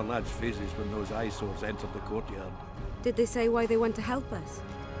have seen our lads' faces when those eyesores entered the courtyard. Did they say why they want to help us?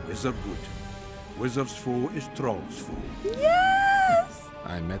 Wizard good. Wizard's foe is troll's foe. Yes!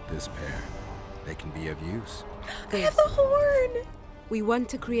 I met this pair. They can be of use. I have the horn! We want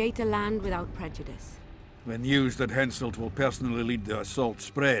to create a land without prejudice. When news that Henselt will personally lead the assault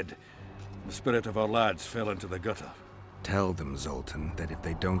spread, the spirit of our lads fell into the gutter. Tell them, Zoltan, that if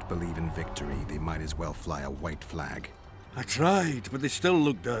they don't believe in victory, they might as well fly a white flag. I tried, but they still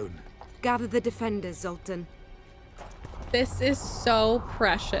look down. Gather the defenders, Zoltan. This is so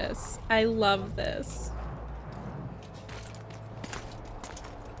precious. I love this.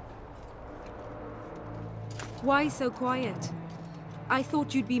 Why so quiet? I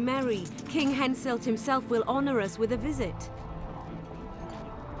thought you'd be merry. King Henselt himself will honor us with a visit.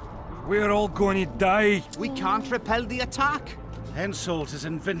 We're all going to die. We can't repel the attack. Henselt is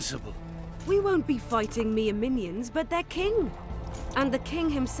invincible. We won't be fighting mere minions, but their king. And the king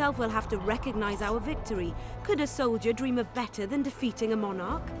himself will have to recognize our victory. Could a soldier dream of better than defeating a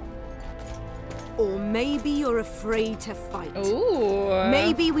monarch? Or maybe you're afraid to fight. Ooh.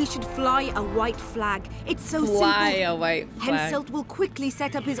 Maybe we should fly a white flag. It's so simple. Fly a white flag. Henselt will quickly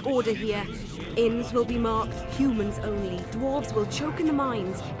set up his order here. Inns will be marked humans only. Dwarves will choke in the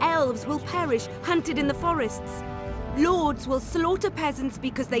mines. Elves will perish, hunted in the forests. Lords will slaughter peasants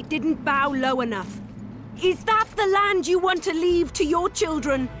because they didn't bow low enough. Is that the land you want to leave to your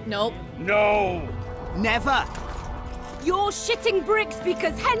children? Nope. No! Never! You're shitting bricks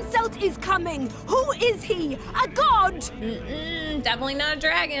because Henselt is coming! Who is he? A god? Definitely not a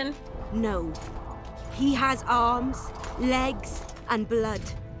dragon. No. He has arms, legs, and blood,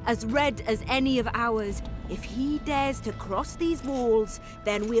 as red as any of ours. If he dares to cross these walls,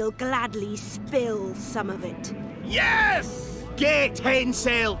 then we'll gladly spill some of it. Yes! Get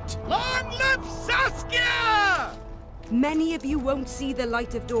Henselt! Long live Saskia! Many of you won't see the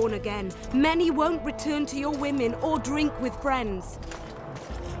light of dawn again. Many won't return to your women or drink with friends.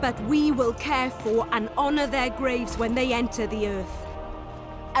 But we will care for and honor their graves when they enter the earth.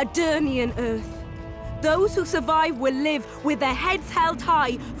 Adernian earth. Those who survive will live with their heads held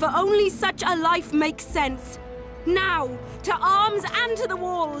high, for only such a life makes sense. Now, to arms and to the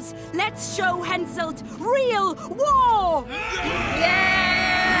walls. Let's show Henselt real war! Yes!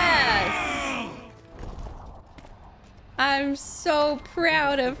 I'm so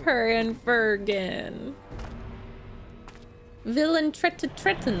proud of her and Vergen. Villain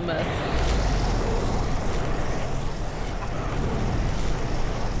Trettenmuth.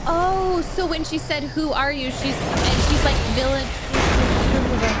 Oh, so when she said, "Who are you?" she's like, "Villain."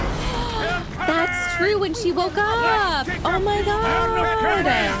 That's true when she woke up. Oh my god.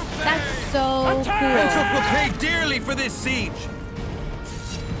 That's so cool. Henselt will pay dearly for this siege.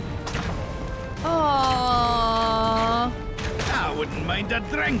 Aww. I wouldn't mind a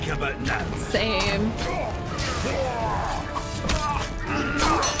drink about that. Same.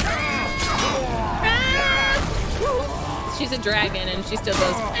 She's a dragon and she still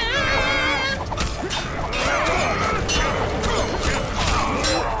goes.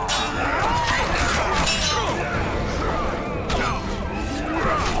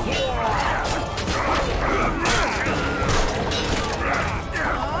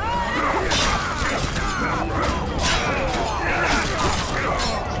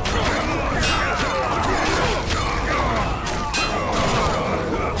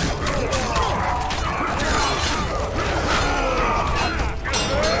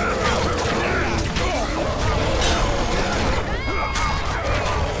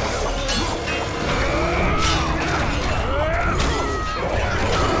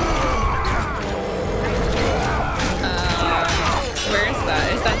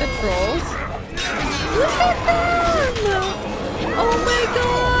 Trolls. Look at them! Oh my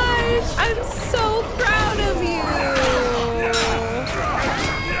gosh! I'm so proud of you!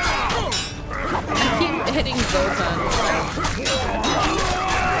 I keep hitting Zoltan.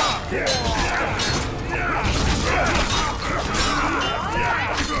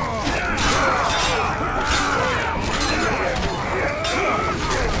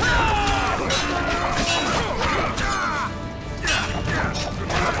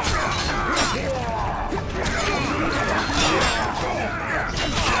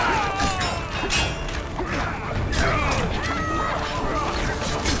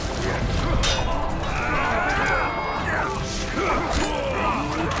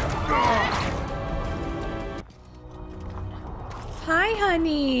 Hi,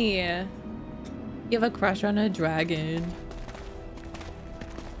 honey. You have a crush on a dragon.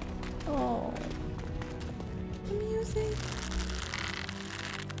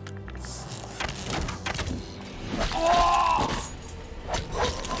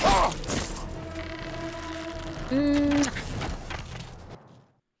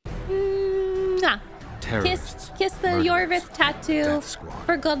 Yorvith tattoo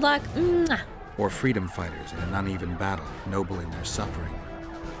for good luck. Mwah. Or freedom fighters in an uneven battle, noble in their suffering.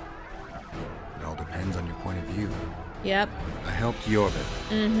 It all depends on your point of view. Yep. I helped Yorvith.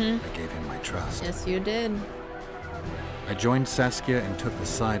 Mm-hmm. I gave him my trust. Yes, you did. I joined Saskia and took the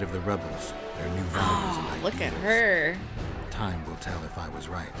side of the rebels, their new values and ideals. Look at her. Time will tell if I was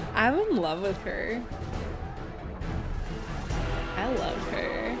right. I'm in love with her. I love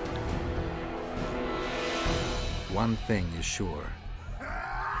her. One thing is sure.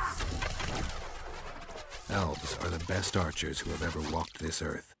 Elves are the best archers who have ever walked this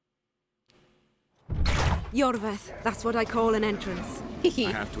earth. Yorvith, that's what I call an entrance. I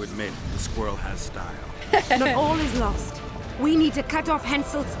have to admit, the squirrel has style. Not all is lost. We need to cut off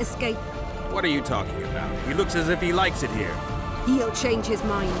Henselt's escape. What are you talking about? He looks as if he likes it here. He'll change his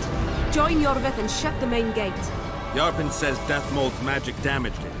mind. Join Yorvith and shut the main gate. Yarpen says Deathmold's magic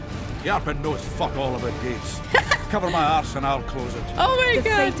damaged it. Yarpen knows fuck all about gates. Cover my arse and I'll close it. Oh my the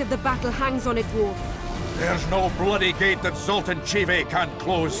god! The fate of the battle hangs on it, dwarf. There's no bloody gate that Zoltan Chive can't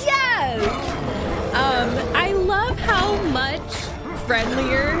close. Yes! I love how much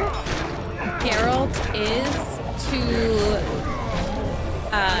friendlier Geralt is to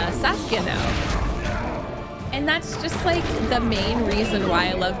Saskia now. And that's just like the main reason why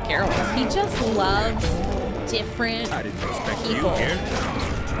I love Geralt. He just loves different people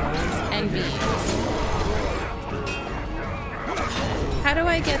and beings. How do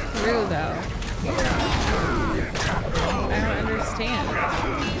I get through though? I don't understand.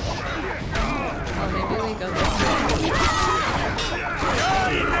 Oh, maybe we go this way.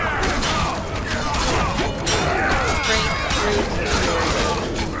 Break through.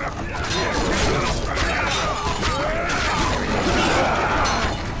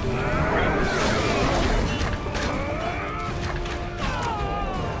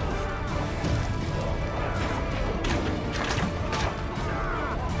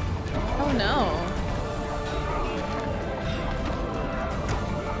 Oh no.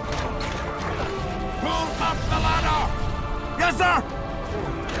 Pull up the ladder! Yes, sir!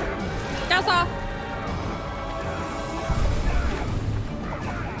 Yes, sir!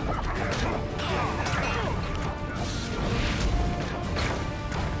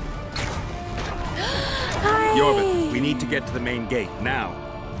 Yorvith, we need to get to the main gate, now.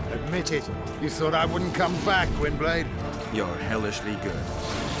 Admit it. You thought I wouldn't come back, Windblade? You're hellishly good.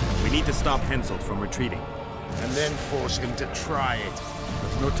 We need to stop Henselt from retreating. And then force him to try it.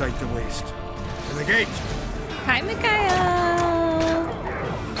 There's no time to waste. To the gate! Hi, Mikhail!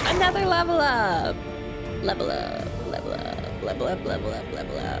 Another level up! Level up, level up, level up, level up,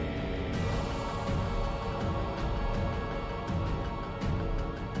 level up.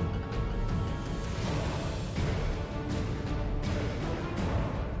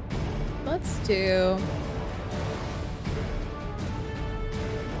 Let's do...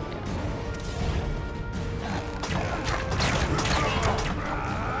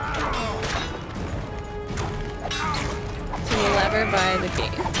 lever by the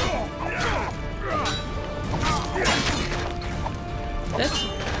gate. This?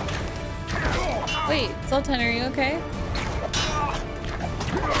 Wait, Zoltan, are you okay?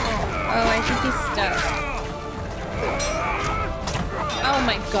 Oh, I think he's stuck. Oh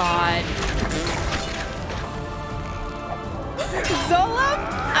my god. Zolaf?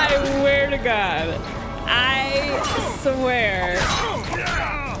 I swear to god. I swear.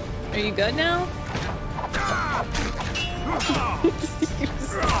 Are you good now?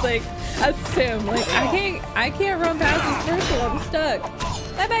 Like a sim. Like I can't run past this person. I'm stuck.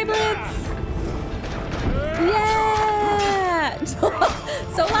 Bye bye, Blitz. Yeah.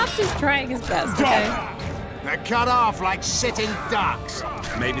 Solop's just trying his best. Okay. They're cut off like sitting ducks.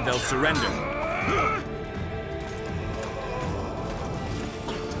 Maybe they'll surrender.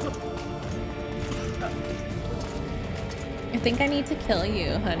 I think I need to kill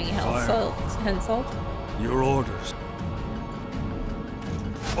you, honey. Henselt. Your orders.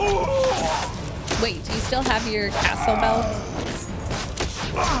 Wait, do you still have your castle belt?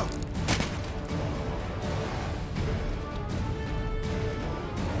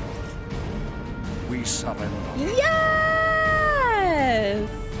 We summon. Yes!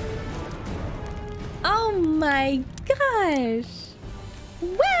 Oh my gosh!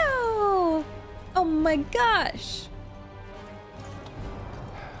 Wow! Oh my gosh!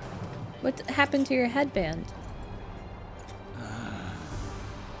 What happened to your headband?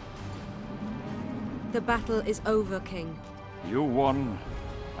 The battle is over, King. You won,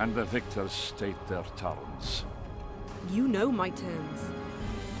 and the victors state their terms. You know my terms.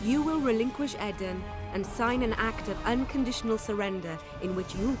 You will relinquish Eden and sign an act of unconditional surrender in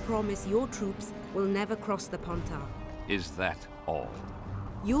which you'll promise your troops will never cross the Pontar. Is that all?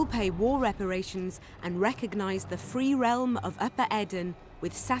 You'll pay war reparations and recognize the free realm of Upper Eden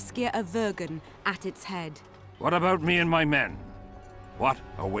with Saskia of Vergen at its head. What about me and my men? What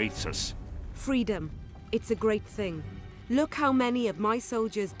awaits us? Freedom. It's a great thing. Look how many of my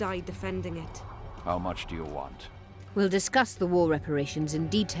soldiers died defending it. How much do you want? We'll discuss the war reparations in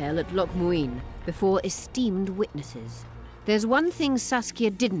detail at Loch Muin before esteemed witnesses. There's one thing Saskia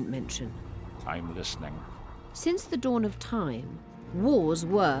didn't mention. I'm listening. Since the dawn of time, wars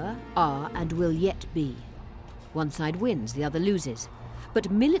were, are, and will yet be. One side wins, the other loses. But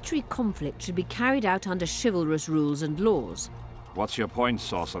military conflict should be carried out under chivalrous rules and laws. What's your point,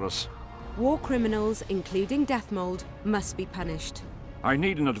 sorceress? War criminals, including Deathmold, must be punished. I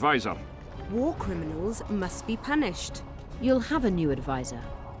need an advisor. War criminals must be punished. You'll have a new advisor.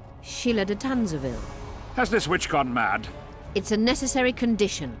 Sheila de Tanzaville. Has this witch gone mad? It's a necessary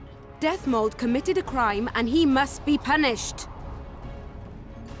condition. Deathmold committed a crime and he must be punished.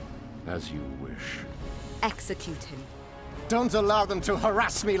 As you wish. Execute him. Don't allow them to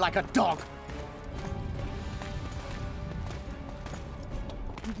harass me like a dog!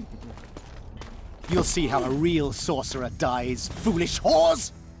 You'll see how a real sorcerer dies, foolish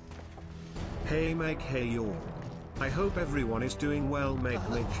whores! Hey Meg, hey y'all. I hope everyone is doing well.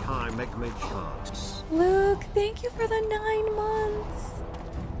 MegMage, hi MegMage hearts. Luke, thank you for the 9 months.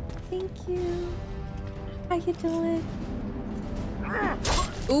 Thank you. How you doing?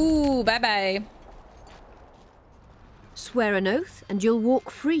 Ooh, bye-bye. Swear an oath and you'll walk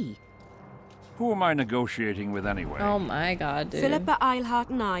free. Who am I negotiating with anyway? Oh my god, dude. Philippa Eilhart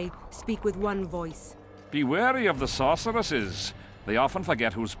and I speak with one voice. Be wary of the sorceresses. They often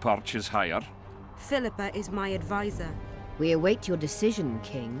forget whose perch is higher. Philippa is my advisor. We await your decision,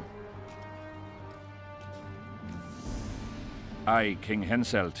 King. I, King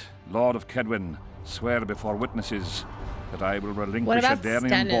Henselt, Lord of Kedwin, swear before witnesses that I will relinquish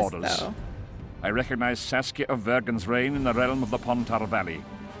Adarian borders. Though? I recognize Saskia of Vergen's reign in the realm of the Pontar Valley,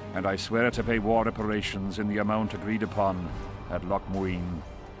 and I swear to pay war reparations in the amount agreed upon at Loch Muin.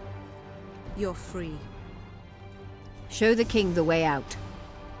 You're free. Show the king the way out.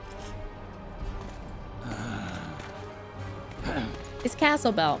 It's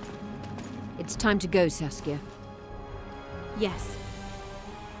Castle Belt. It's time to go, Saskia. Yes.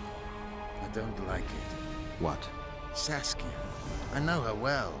 I don't like it. What? Saskia. I know her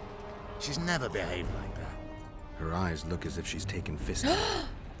well. She's never behaved like that. Her eyes look as if she's taken fisting.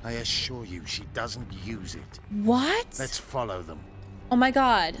 I assure you, she doesn't use it. What? Let's follow them. Oh my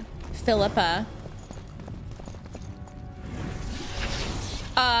god. Philippa.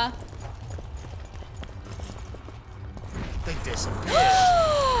 They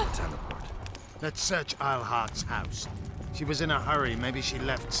disappeared. Teleport. Let's search Eilhart's house. She was in a hurry. Maybe she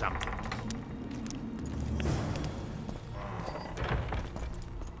left something.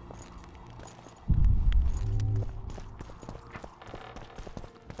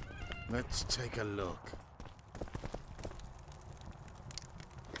 Let's take a look.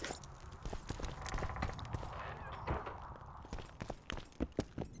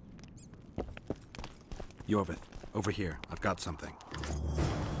 Yorvith, over here. I've got something.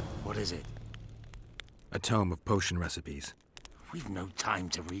 What is it? A tome of potion recipes. We've no time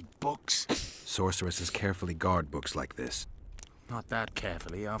to read books. Sorceresses carefully guard books like this. Not that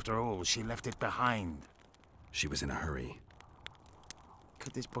carefully. After all, she left it behind. She was in a hurry.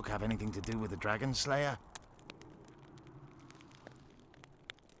 Could this book have anything to do with the Dragon Slayer?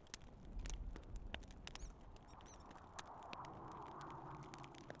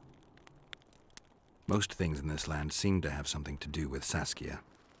 Most things in this land seem to have something to do with Saskia,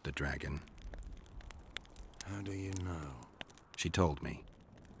 the dragon. How do you know? She told me.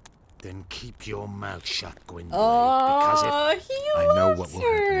 Then keep your mouth shut, Gwynblade, Oh, because if... he I know what loves will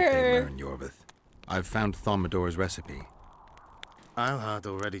happen if they her. learn, Yorvith. I've found Thaumadour's recipe. Eilhart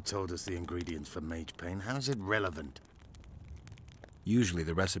already told us the ingredients for mage pain. How's it relevant? Usually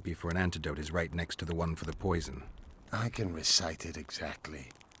the recipe for an antidote is right next to the one for the poison. I can recite it exactly.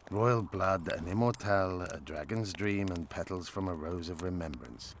 Royal blood, an immortelle, a dragon's dream, and petals from a rose of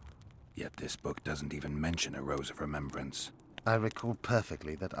remembrance. Yet this book doesn't even mention a rose of remembrance. I recall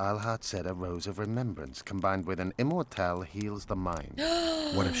perfectly that Eilhart said a rose of remembrance combined with an immortelle heals the mind.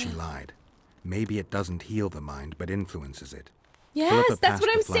 What if she lied? Maybe it doesn't heal the mind, but influences it. Yes, Philippa that's what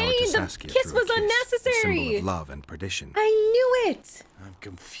passed I'm the flower saying. to The Saskia kiss through a was kiss, unnecessary. a symbol of love and perdition. I knew it. I'm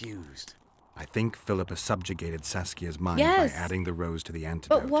confused. I think Philippa subjugated Saskia's mind Yes. by adding the rose to the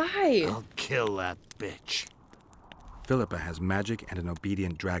antidote. But why? I'll kill that bitch. Philippa has magic and an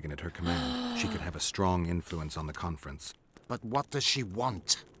obedient dragon at her command. She could have a strong influence on the conference. But what does she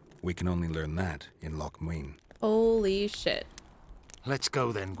want? We can only learn that in Loch Muin. Holy shit. Let's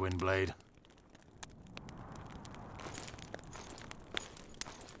go then, Gwynblade.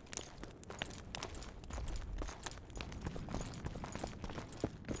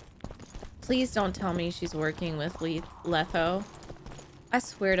 Please don't tell me she's working with Letho. I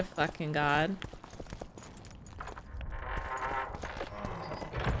swear to fucking God.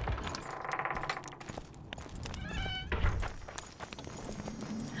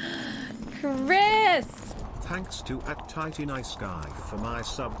 Chris! Thanks to @TightyNiceGuy for my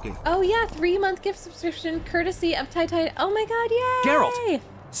sub gift. Oh yeah, 3-month gift subscription courtesy of Tight. Oh my God, yay! Geralt!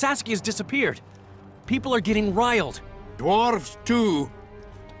 Saskia's disappeared. People are getting riled. Dwarves too.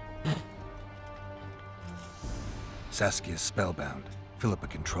 Saskia's spellbound. Philippa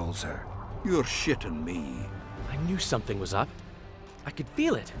controls her. You're shitting me. I knew something was up. I could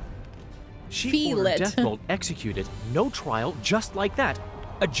feel it. She Feel ordered it. Deathbolt executed. No trial, just like that.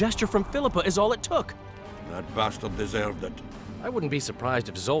 A gesture from Philippa is all it took. That bastard deserved it. I wouldn't be surprised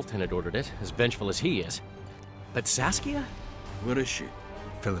if Zoltan had ordered it, as vengeful as he is. But Saskia? Where is she?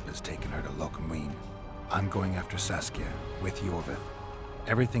 Philippa's taken her to Lochmuin. I'm going after Saskia, with Yorvith.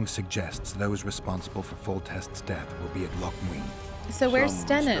 Everything suggests those responsible for Foltest's death will be at Lochmuin. So where's Some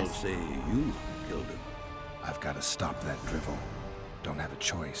Stennis? still say you killed him. I've got to stop that drivel. Don't have a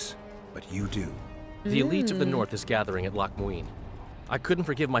choice, but you do. The elite of the North is gathering at Lochmuin. I couldn't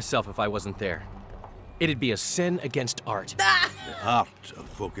forgive myself if I wasn't there. It'd be a sin against art. The art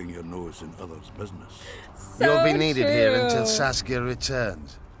of poking your nose in others' business. You'll be needed here until Saskia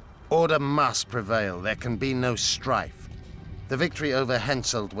returns. Order must prevail. There can be no strife. The victory over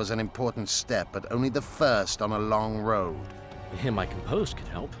Henselt was an important step, but only the first on a long road. Him I composed could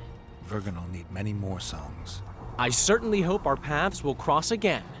help. Vergen will need many more songs. I certainly hope our paths will cross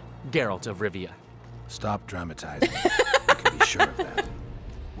again, Geralt of Rivia. Stop dramatizing. You can be sure of that.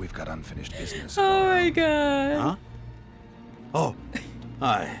 We've got unfinished business. Oh my God. Huh? Oh,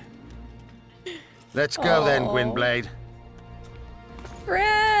 aye. Let's go then, Gwynblade.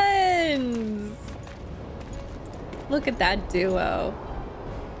 Friends! Look at that duo.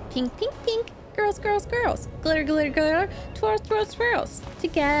 Pink, pink, pink. Girls, girls, girls. Glitter, glitter, glitter. Twirls, twirls, twirls.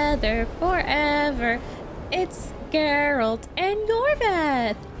 Together forever. It's Geralt and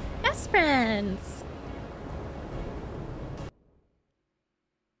Yorvith. Best friends.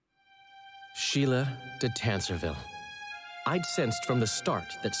 Sheila de Tanserville. I'd sensed from the start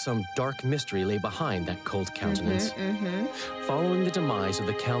that some dark mystery lay behind that cold countenance. Following the demise of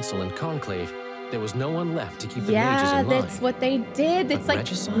the Council and Conclave, there was no one left to keep the mages in line. Yeah, that's what they did. It's like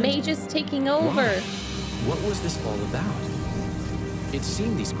regicide? mages taking over. Why? What was this all about? It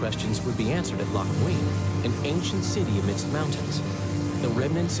seemed these questions would be answered at Lochmuin, an ancient city amidst mountains, the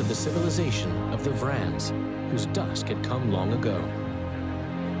remnants of the civilization of the Vrans, whose dusk had come long ago.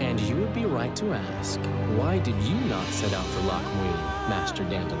 And you would be right to ask, why did you not set out for Lochmuin, Master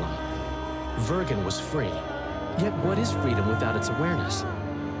Dandelion? Vergen was free, yet what is freedom without its awareness?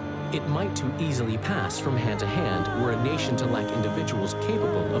 It might too easily pass from hand to hand were a nation to lack individuals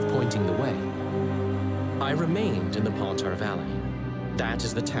capable of pointing the way. I remained in the Palantir Valley. That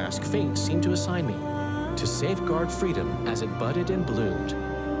is the task fate seemed to assign me, to safeguard freedom as it budded and bloomed.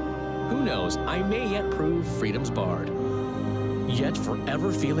 Who knows, I may yet prove freedom's bard. Yet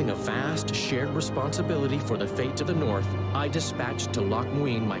forever feeling a vast, shared responsibility for the fate of the North, I dispatched to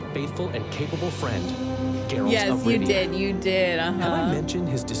Lochmuin my faithful and capable friend, Geralt Yes, of you Rivia. did. You did. Have I mentioned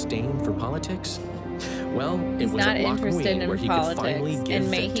his disdain for politics? Well, it He's was not at interested Lochmuin in where he could finally politics, give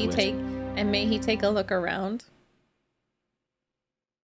and may vent he to take it. and may he take a look around.